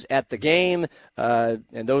those at the game and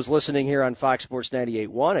those listening here on Fox Sports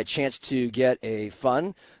 98.1, a chance to get a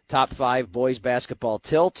fun top 5 boys basketball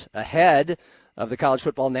tilt ahead of the College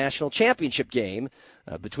Football National Championship game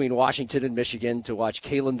between Washington and Michigan to watch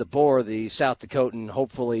Kalen DeBoer, the South Dakotan,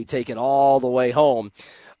 hopefully take it all the way home.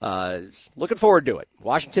 Looking forward to it.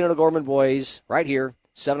 Washington and O'Gorman boys right here,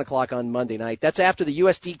 7 o'clock on Monday night. That's after the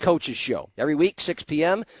USD Coaches Show. Every week, 6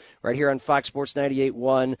 p.m., right here on Fox Sports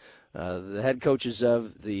 98.1. The head coaches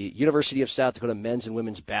of the University of South Dakota men's and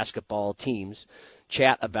women's basketball teams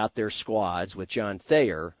chat about their squads with John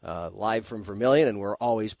Thayer live from Vermilion, and we're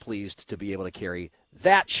always pleased to be able to carry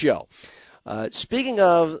that show. Speaking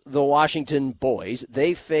of the Washington boys,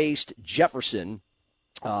 they faced Jefferson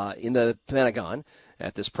in the Pentagon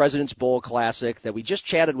at this President's Bowl Classic that we just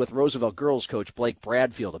chatted with Roosevelt girls coach Blake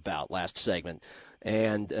Bradfield about last segment.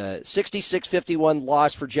 And 66-51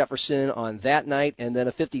 loss for Jefferson on that night, and then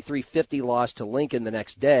a 53-50 loss to Lincoln the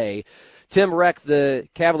next day. Tim Reck, the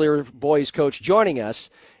Cavalier boys coach, joining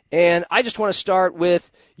us. And I just want to start with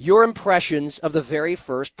your impressions of the very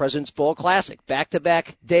first President's Bowl Classic.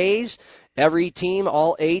 Back-to-back days, every team,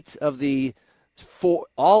 all 8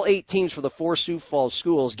 teams for the 4 Sioux Falls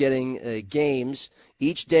schools getting games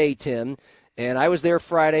each day, Tim. And I was there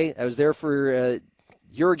Friday. I was there for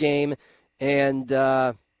your game. And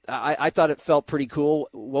I thought it felt pretty cool.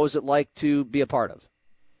 What was it like to be a part of?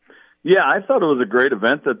 Yeah, I thought it was a great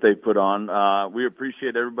event that they put on. We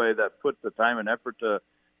appreciate everybody that put the time and effort to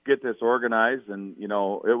get this organized. And, you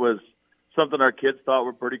know, it was something our kids thought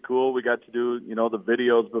were pretty cool. We got to do, you know, the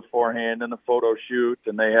videos beforehand and the photo shoot,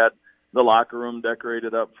 and they had the locker room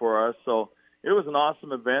decorated up for us. So it was an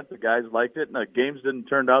awesome event. The guys liked it, and the games didn't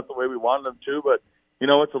turn out the way we wanted them to, but, you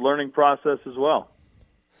know, it's a learning process as well.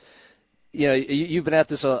 You know, you've been at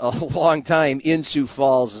this a long time in Sioux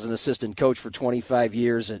Falls as an assistant coach for 25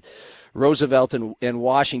 years at Roosevelt and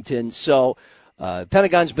Washington. So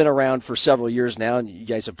Pentagon's been around for several years now, and you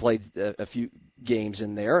guys have played a few games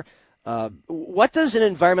in there. What does an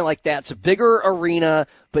environment like that? It's a bigger arena,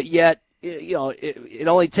 but yet, you know, it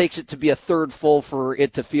only takes it to be a third full for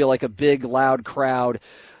it to feel like a big, loud crowd.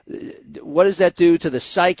 What does that do to the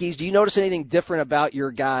psyches? Do you notice anything different about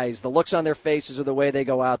your guys, the looks on their faces or the way they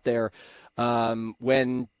go out there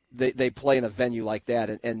when they play in a venue like that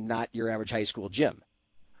and not your average high school gym?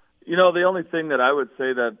 You know, the only thing that I would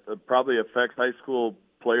say that probably affects high school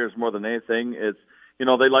players more than anything is, you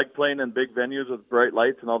know, they like playing in big venues with bright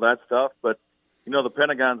lights and all that stuff, but, you know, the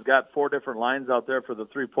Pentagon's got 4 different lines out there for the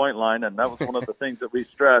three-point line, and that was one of the things that we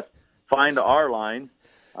stressed, find our line.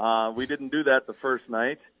 We didn't do that the first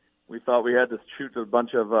night. We thought we had to shoot a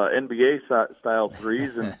bunch of NBA-style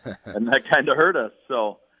threes, and that kind of hurt us.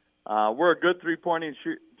 So we're a good three-point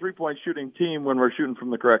shooting team when we're shooting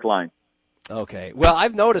from the correct line. Okay. Well,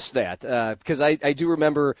 I've noticed that because I do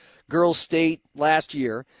remember girls state last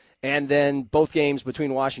year and then both games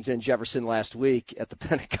between Washington and Jefferson last week at the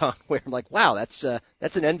Pentagon where I'm like, wow, that's an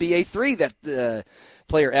NBA 3 that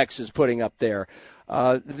player X is putting up there.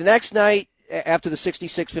 The next night after the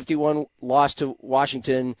 66-51 loss to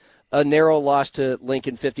Washington, a narrow loss to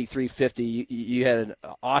Lincoln 53-50. You had an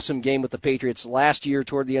awesome game with the Patriots last year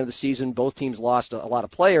toward the end of the season. Both teams lost a lot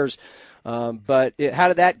of players. But how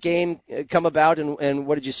did that game come about, and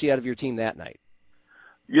what did you see out of your team that night?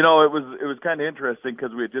 You know, it was kind of interesting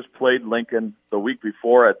because we had just played Lincoln the week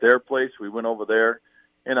before at their place. We went over there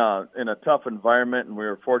in a tough environment, and we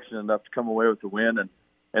were fortunate enough to come away with the win.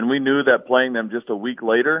 And we knew that playing them just a week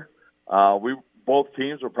later, both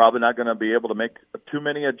teams were probably not going to be able to make too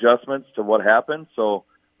many adjustments to what happened. So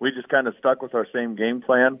we just kind of stuck with our same game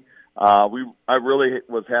plan. I really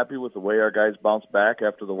was happy with the way our guys bounced back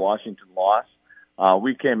after the Washington loss.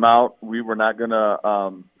 We came out, we were not going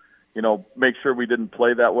to, make sure we didn't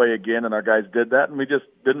play that way again, and our guys did that, and we just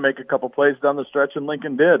didn't make a couple plays down the stretch, and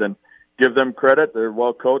Lincoln did, and give them credit. They're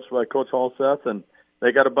well coached by Coach Halseth, and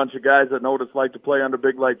they got a bunch of guys that know what it's like to play under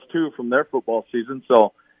big lights too from their football season.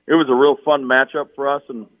 So it was a real fun matchup for us,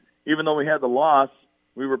 and even though we had the loss,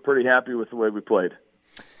 we were pretty happy with the way we played.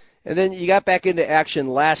 And then you got back into action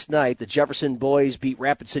last night. The Jefferson boys beat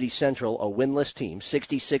Rapid City Central, a winless team,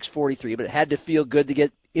 66-43, but it had to feel good to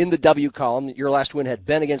get in the W column. Your last win had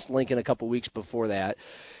been against Lincoln a couple weeks before that.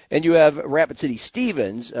 And you have Rapid City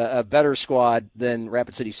Stevens, a better squad than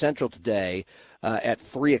Rapid City Central today, at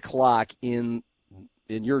 3 o'clock in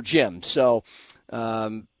your gym. So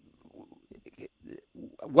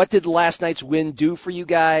what did last night's win do for you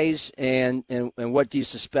guys, and what do you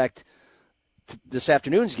suspect this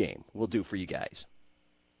afternoon's game will do for you guys?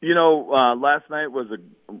 You know, last night was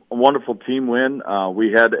a wonderful team win.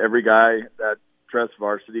 We had every guy at Tress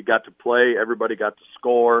Varsity got to play. Everybody got to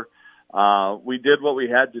score. We did what we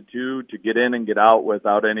had to do to get in and get out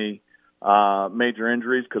without any major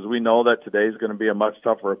injuries because we know that today's going to be a much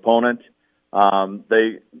tougher opponent.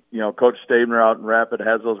 Coach Stabner out in Rapid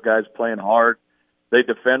has those guys playing hard. They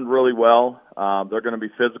defend really well. They're going to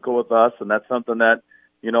be physical with us, and that's something that,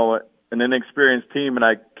 an inexperienced team, and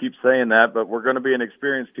I keep saying that, but we're going to be an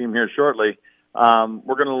experienced team here shortly.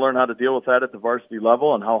 We're going to learn how to deal with that at the varsity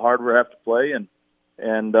level and how hard we have to play. And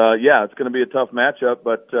it's going to be a tough matchup,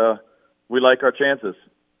 but we like our chances.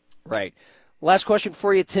 Right. Last question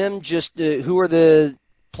for you, Tim. Just who are the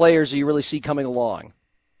players that you really see coming along?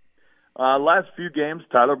 Last few games,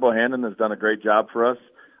 Tyler Bohannon has done a great job for us.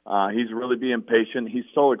 He's really being patient. He's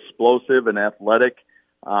so explosive and athletic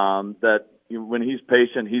that when he's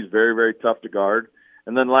patient, he's very, very tough to guard.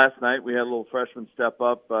 And then last night we had a little freshman step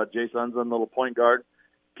up. Jace Unzun, little point guard,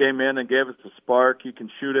 came in and gave us the spark. He can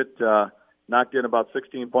shoot it. Knocked in about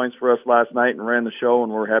 16 points for us last night and ran the show,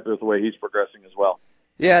 and we're happy with the way he's progressing as well.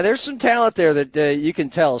 Yeah, there's some talent there that you can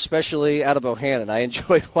tell, especially out of Bohannon. I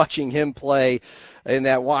enjoyed watching him play in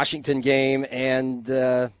that Washington game, and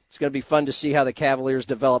it's going to be fun to see how the Cavaliers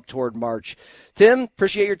develop toward March. Tim,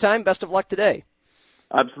 appreciate your time. Best of luck today.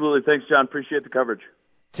 Absolutely. Thanks, John. Appreciate the coverage.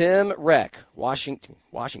 Tim Reck,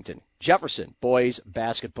 Washington, Jefferson boys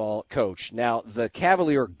basketball coach. Now, the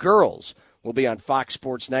Cavalier girls will be on Fox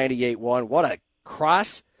Sports 98.1. What a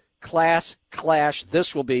cross-class clash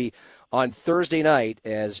this will be on Thursday night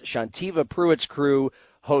as Shantiva Pruitt's crew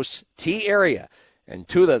hosts T-Area. And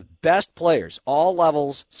two of the best players, all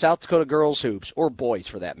levels, South Dakota girls hoops, or boys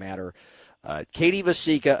for that matter, Katie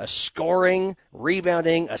Vasika, a scoring,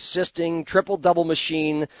 rebounding, assisting, triple-double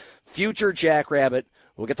machine, future Jackrabbit,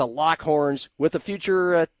 will get to lock horns with a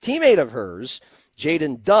future teammate of hers,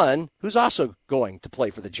 Jaden Dunn, who's also going to play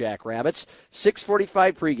for the Jackrabbits.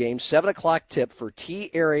 6:45 pregame, 7 o'clock tip for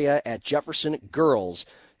T-Area at Jefferson Girls.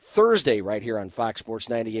 Thursday right here on Fox Sports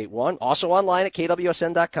 98.1. Also online at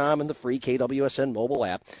KWSN.com and the free KWSN mobile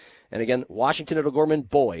app. And again, Washington at O'Gorman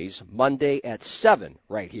boys, Monday at 7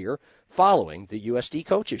 right here, following the USD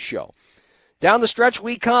Coaches Show. Down the stretch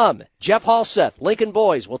we come. Jeff Halseth, Lincoln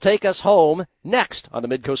boys, will take us home next on the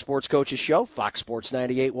Midco Sports Coaches Show, Fox Sports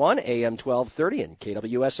 98.1, AM 1230, and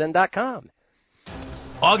KWSN.com.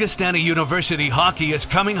 Augustana University hockey is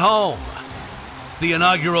coming home. The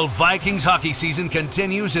inaugural Vikings hockey season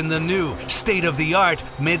continues in the new, state-of-the-art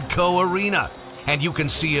Midco Arena. And you can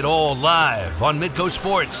see it all live on Midco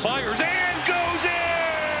Sports. Fires and goes in!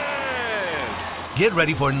 Get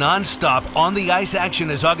ready for non-stop on-the-ice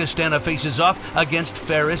action as Augustana faces off against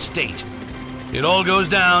Ferris State. It all goes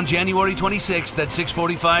down January 26th at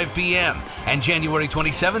 6:45 p.m. and January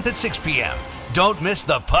 27th at 6 p.m. Don't miss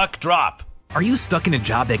the puck drop. Are you stuck in a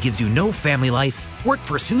job that gives you no family life? Work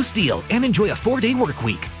for Sue Steel and enjoy a 4-day work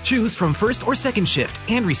week. Choose from first or second shift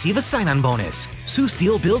and receive a sign-on bonus. Sue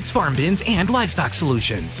Steel builds farm bins and livestock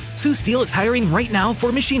solutions. Sue Steel is hiring right now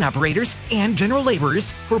for machine operators and general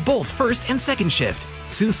laborers for both first and second shift.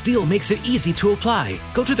 Sue Steel makes it easy to apply.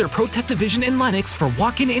 Go to their ProTech division in Lenox for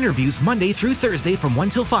walk-in interviews Monday through Thursday from 1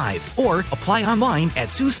 till 5, or apply online at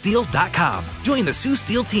SueSteel.com. Join the Sue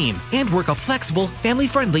Steel team and work a flexible,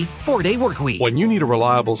 family-friendly 4-day work week. When you need a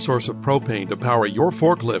reliable source of propane to power your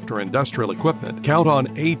forklift or industrial equipment, count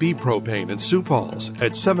on AB Propane in Sioux Falls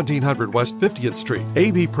at 1700 West 50th Street.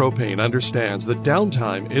 AB Propane understands that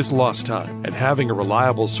downtime is lost time, and having a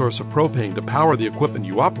reliable source of propane to power the equipment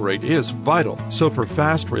you operate is vital. So for fast,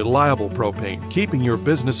 reliable propane, keeping your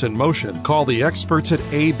business in motion, call the experts at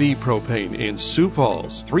AB Propane in Sioux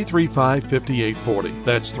Falls, 335-5840.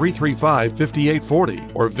 That's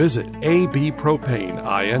 335-5840. Or visit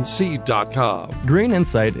abpropaneinc.com. Grain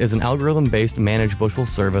Insight is an algorithm-based managed bushel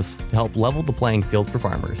service to help level the playing field for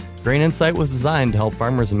farmers. Grain Insight was designed to help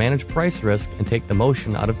farmers manage price risk and take the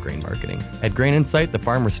motion out of grain marketing. At Grain Insight, the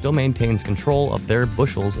farmer still maintains control of their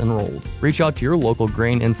bushels enrolled. Reach out to your local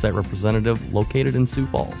Grain Insight representative located in Sioux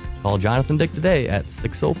Falls. Call Jonathan Dick today at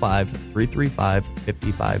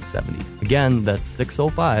 605-335-5570. Again, that's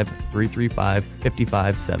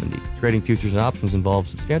 605-335-5570. Trading futures and options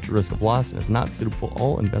involves substantial risk of loss and is not suitable for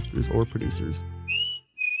all investors or producers.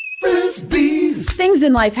 Things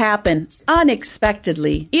in life happen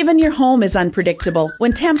unexpectedly. Even your home is unpredictable.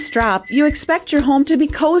 When temps drop, you expect your home to be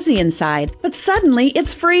cozy inside, but suddenly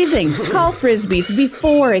it's freezing. Call Frisbee's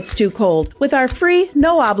before it's too cold with our free,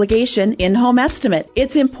 no-obligation in-home estimate.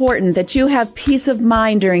 It's important that you have peace of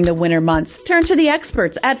mind during the winter months. Turn to the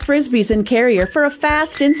experts at Frisbee's and Carrier for a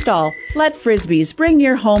fast install. Let Frisbee's bring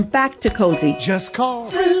your home back to cozy. Just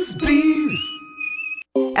call Frisbee's.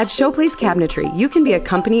 At Showplace Cabinetry, you can be a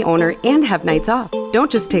company owner and have nights off.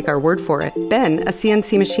 Don't just take our word for it. Ben, a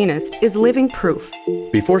CNC machinist, is living proof.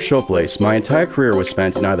 Before Showplace, my entire career was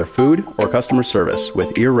spent in either food or customer service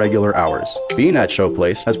with irregular hours. Being at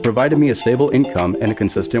Showplace has provided me a stable income and a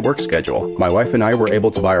consistent work schedule. My wife and I were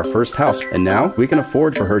able to buy our first house, and now we can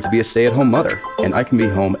afford for her to be a stay-at-home mother, and I can be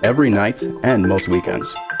home every night and most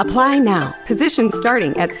weekends. Apply now. Positions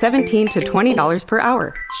starting at $17 to $20 per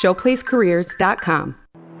hour. ShowplaceCareers.com.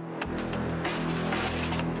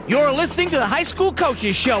 You're listening to the High School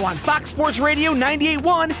Coaches Show on Fox Sports Radio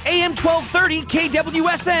 98.1, AM 1230,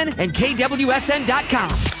 KWSN, and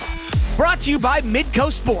KWSN.com. Brought to you by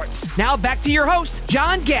Midco Sports. Now back to your host,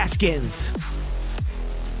 John Gaskins.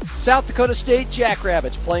 South Dakota State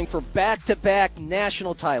Jackrabbits playing for back-to-back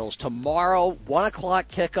national titles. Tomorrow, 1 o'clock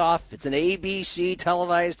kickoff. It's an ABC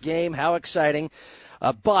televised game. How exciting.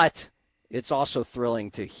 But it's also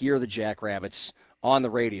thrilling to hear the Jackrabbits on the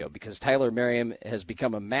radio because Tyler Merriam has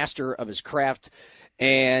become a master of his craft,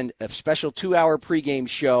 and a special 2-hour pregame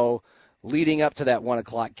show leading up to that 1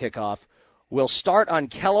 o'clock kickoff will start on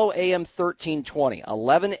Kello AM 1320,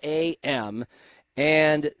 11 a.m.,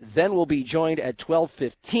 and then we'll be joined at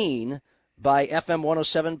 12:15 by FM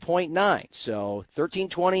 107.9. So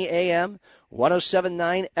 1320 a.m.,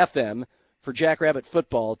 107.9 FM for Jackrabbit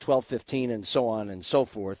football, 12:15, and so on and so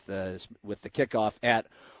forth with the kickoff at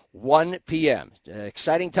 1 p.m.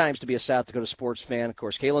 Exciting times to be a South Dakota sports fan. Of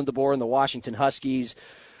course, Kalen DeBoer and the Washington Huskies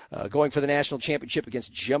going for the national championship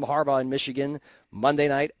against Jim Harbaugh in Michigan Monday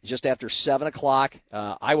night just after 7 o'clock.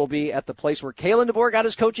 I will be at the place where Kalen DeBoer got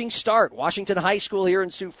his coaching start, Washington High School here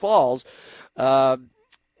in Sioux Falls,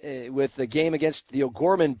 with the game against the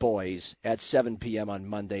O'Gorman boys at 7 p.m. on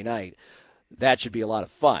Monday night. That should be a lot of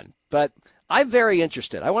fun. But I'm very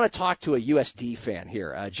interested. I want to talk to a USD fan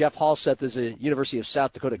here. Jeff Halseth is a University of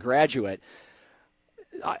South Dakota graduate.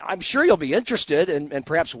 I'm sure you'll be interested and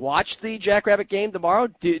perhaps watch the Jackrabbit game tomorrow.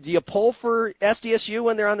 Do you pull for SDSU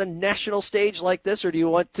when they're on the national stage like this, or do you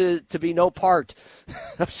want to be no part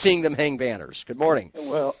of seeing them hang banners? Good morning.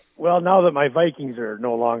 Well, now that my Vikings are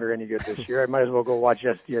no longer any good this year, I might as well go watch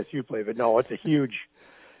SDSU play. But no, it's a huge.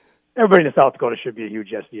 Everybody in South Dakota should be a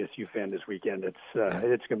huge SDSU fan this weekend. It's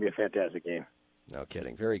going to be a fantastic game. No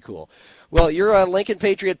kidding. Very cool. Well, you're Lincoln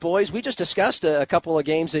Patriot boys. We just discussed a couple of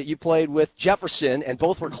games that you played with Jefferson, and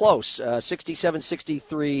both were close.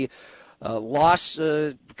 67-63 loss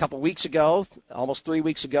a couple weeks ago, almost 3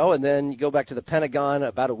 weeks ago, and then you go back to the Pentagon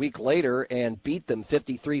about a week later and beat them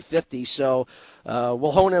 53-50. So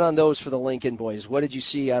we'll hone in on those for the Lincoln boys. What did you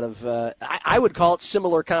see out of, I would call it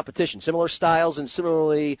similar competition, similar styles, and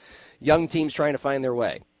similarly young teams trying to find their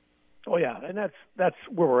way? Oh yeah, and that's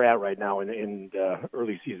where we're at right now in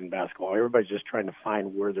early season basketball. Everybody's just trying to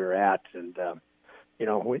find where they're at, and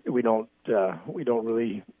we don't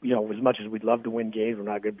really, as much as we'd love to win games, we're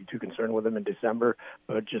not going to be too concerned with them in December.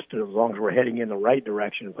 But just as long as we're heading in the right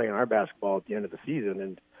direction and playing our basketball at the end of the season,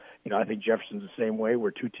 and I think Jefferson's the same way. We're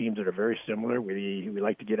two teams that are very similar. We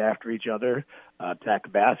like to get after each other, attack the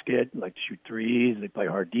basket, like to shoot threes. They play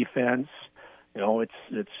hard defense.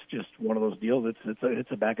 It's just one of those deals. It's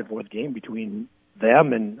a back and forth game between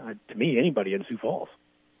them and, to me, anybody in Sioux Falls.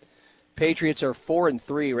 Patriots are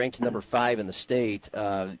 4-3, ranked number 5 in the state.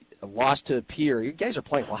 A loss to Pierre. You guys are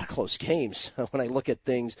playing a lot of close games. When I look at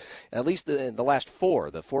things, at least the last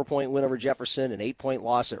 4, the 4-point win over Jefferson, an 8-point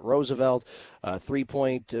loss at Roosevelt, a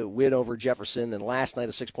 3-point win over Jefferson, and last night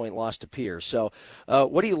a 6-point loss to Pierre. So,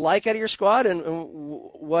 what do you like out of your squad, and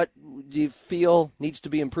what do you feel needs to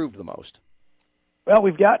be improved the most? Well,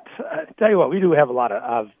 we've got. Tell you what, we do have a lot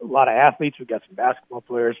of athletes. We've got some basketball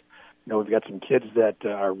players. We've got some kids that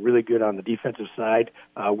are really good on the defensive side.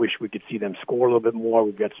 Wish we could see them score a little bit more.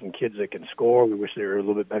 We've got some kids that can score. We wish they were a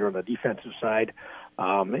little bit better on the defensive side.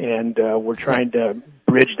 And we're trying to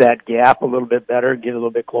bridge that gap a little bit better, get a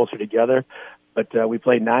little bit closer together. But we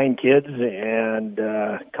play 9 kids, and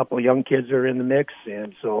a couple of young kids are in the mix,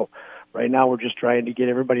 and so. Right now, we're just trying to get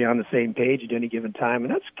everybody on the same page at any given time,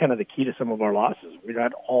 and that's kind of the key to some of our losses. We're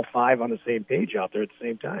not all 5 on the same page out there at the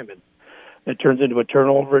same time, and it turns into a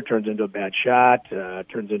turnover, it turns into a bad shot, it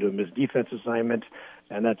turns into a missed defense assignment,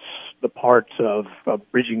 and that's the part of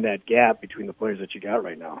bridging that gap between the players that you got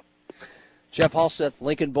right now. Jeff Halseth,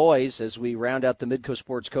 Lincoln boys, as we round out the Midco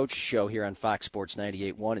Sports Coaches Show here on Fox Sports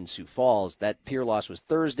 98.1 in Sioux Falls. That Pierre loss was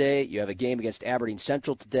Thursday. You have a game against Aberdeen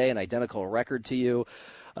Central today, an identical record to you,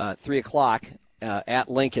 3 o'clock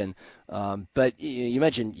at Lincoln. But you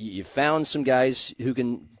mentioned you found some guys who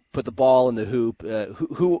can put the ball in the hoop.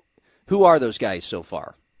 Who are those guys so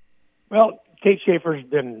far? Well, Tate Schaefer's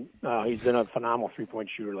he's been a phenomenal three-point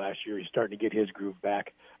shooter last year. He's starting to get his groove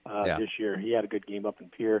back this year. He had a good game up in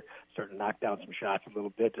Pierre, starting to knock down some shots a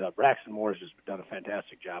little bit. Braxton Moore's just done a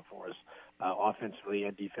fantastic job for us, offensively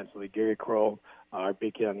and defensively. Gary Crow, our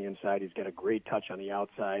big kid on the inside, he's got a great touch on the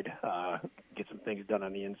outside, get some things done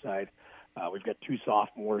on the inside. We've got 2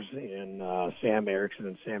 sophomores in Sam Erickson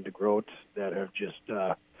and Sam DeGroat that have just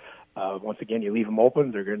once again, you leave them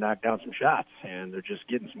open, they're going to knock down some shots, and they're just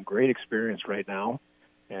getting some great experience right now.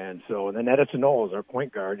 And then Edison Knowles, our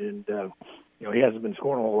point guard, and he hasn't been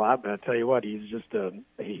scoring a whole lot, but I tell you what, he's just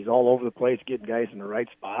he's all over the place, getting guys in the right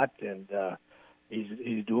spot, and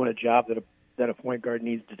he's doing a job that a point guard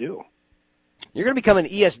needs to do. You're going to become an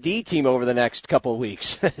ESD team over the next couple of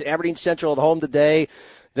weeks. Aberdeen Central at home today,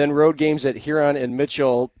 then road games at Huron and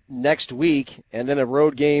Mitchell next week, and then a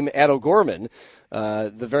road game at O'Gorman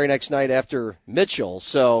the very next night after Mitchell.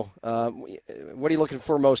 So what are you looking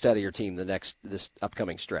for most out of your team this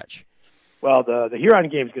upcoming stretch? Well, the Huron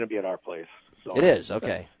game is going to be at our place. So it is,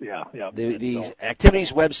 okay. Yeah. The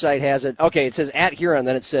activities website has it. Okay, it says at Huron,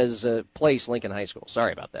 then it says place Lincoln High School.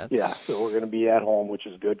 Sorry about that. Yeah, so we're going to be at home, which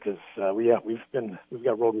is good because we've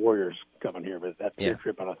got Road Warriors coming here, but that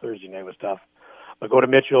trip on a Thursday night was tough. But go to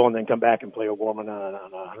Mitchell and then come back and play O'Gorman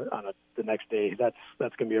on the next day. That's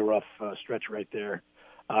going to be a rough stretch right there.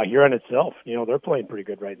 Huron itself, they're playing pretty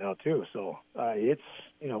good right now too. So it's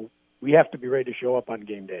we have to be ready to show up on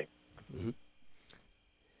game day. Mm-hmm.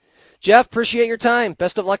 Jeff, appreciate your time.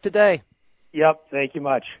 Best of luck today. Yep, thank you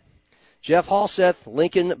much. Jeff Halseth,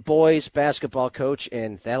 Lincoln boys basketball coach,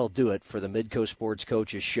 and that'll do it for the Midco Sports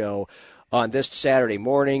Coaches Show on this Saturday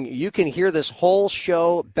morning. You can hear this whole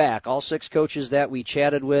show back, all 6 coaches that we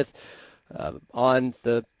chatted with, on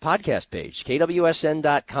the podcast page,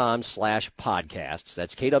 kwsn.com/podcasts.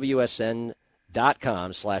 That's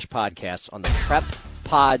kwsn.com/podcasts on the Prep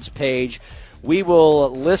Pods page. We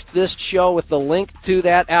will list this show with the link to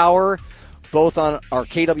that hour, both on our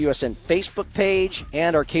KWSN Facebook page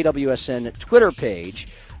and our KWSN Twitter page,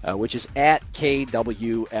 which is at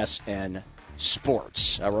KWSN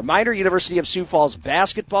Sports. A reminder, University of Sioux Falls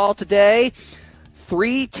basketball today,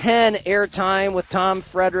 3:10 airtime with Tom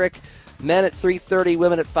Frederick. Men at 3:30,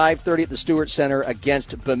 women at 5:30 at the Stewart Center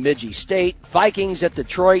against Bemidji State. Vikings at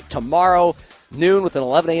Detroit tomorrow, noon with an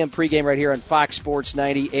 11 a.m. pregame right here on Fox Sports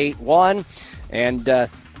 98.1. And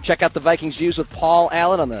check out the Vikings Views with Paul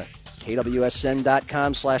Allen on the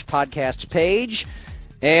KWSN.com/podcasts page.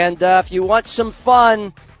 And if you want some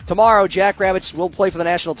fun, tomorrow Jackrabbits will play for the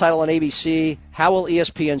national title on ABC. How will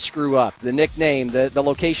ESPN screw up? The nickname, the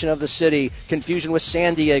location of the city, confusion with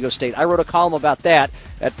San Diego State. I wrote a column about that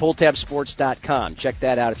at PullTabSports.com. Check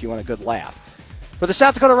that out if you want a good laugh. For the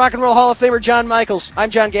South Dakota Rock and Roll Hall of Famer John Michaels,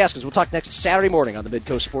 I'm John Gaskins. We'll talk next Saturday morning on the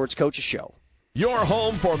Midco Sports Coaches Show. Your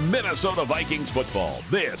home for Minnesota Vikings football.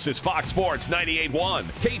 This is Fox Sports 98.1,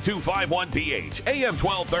 K251PH, AM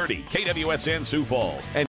 1230, KWSN Sioux Falls. And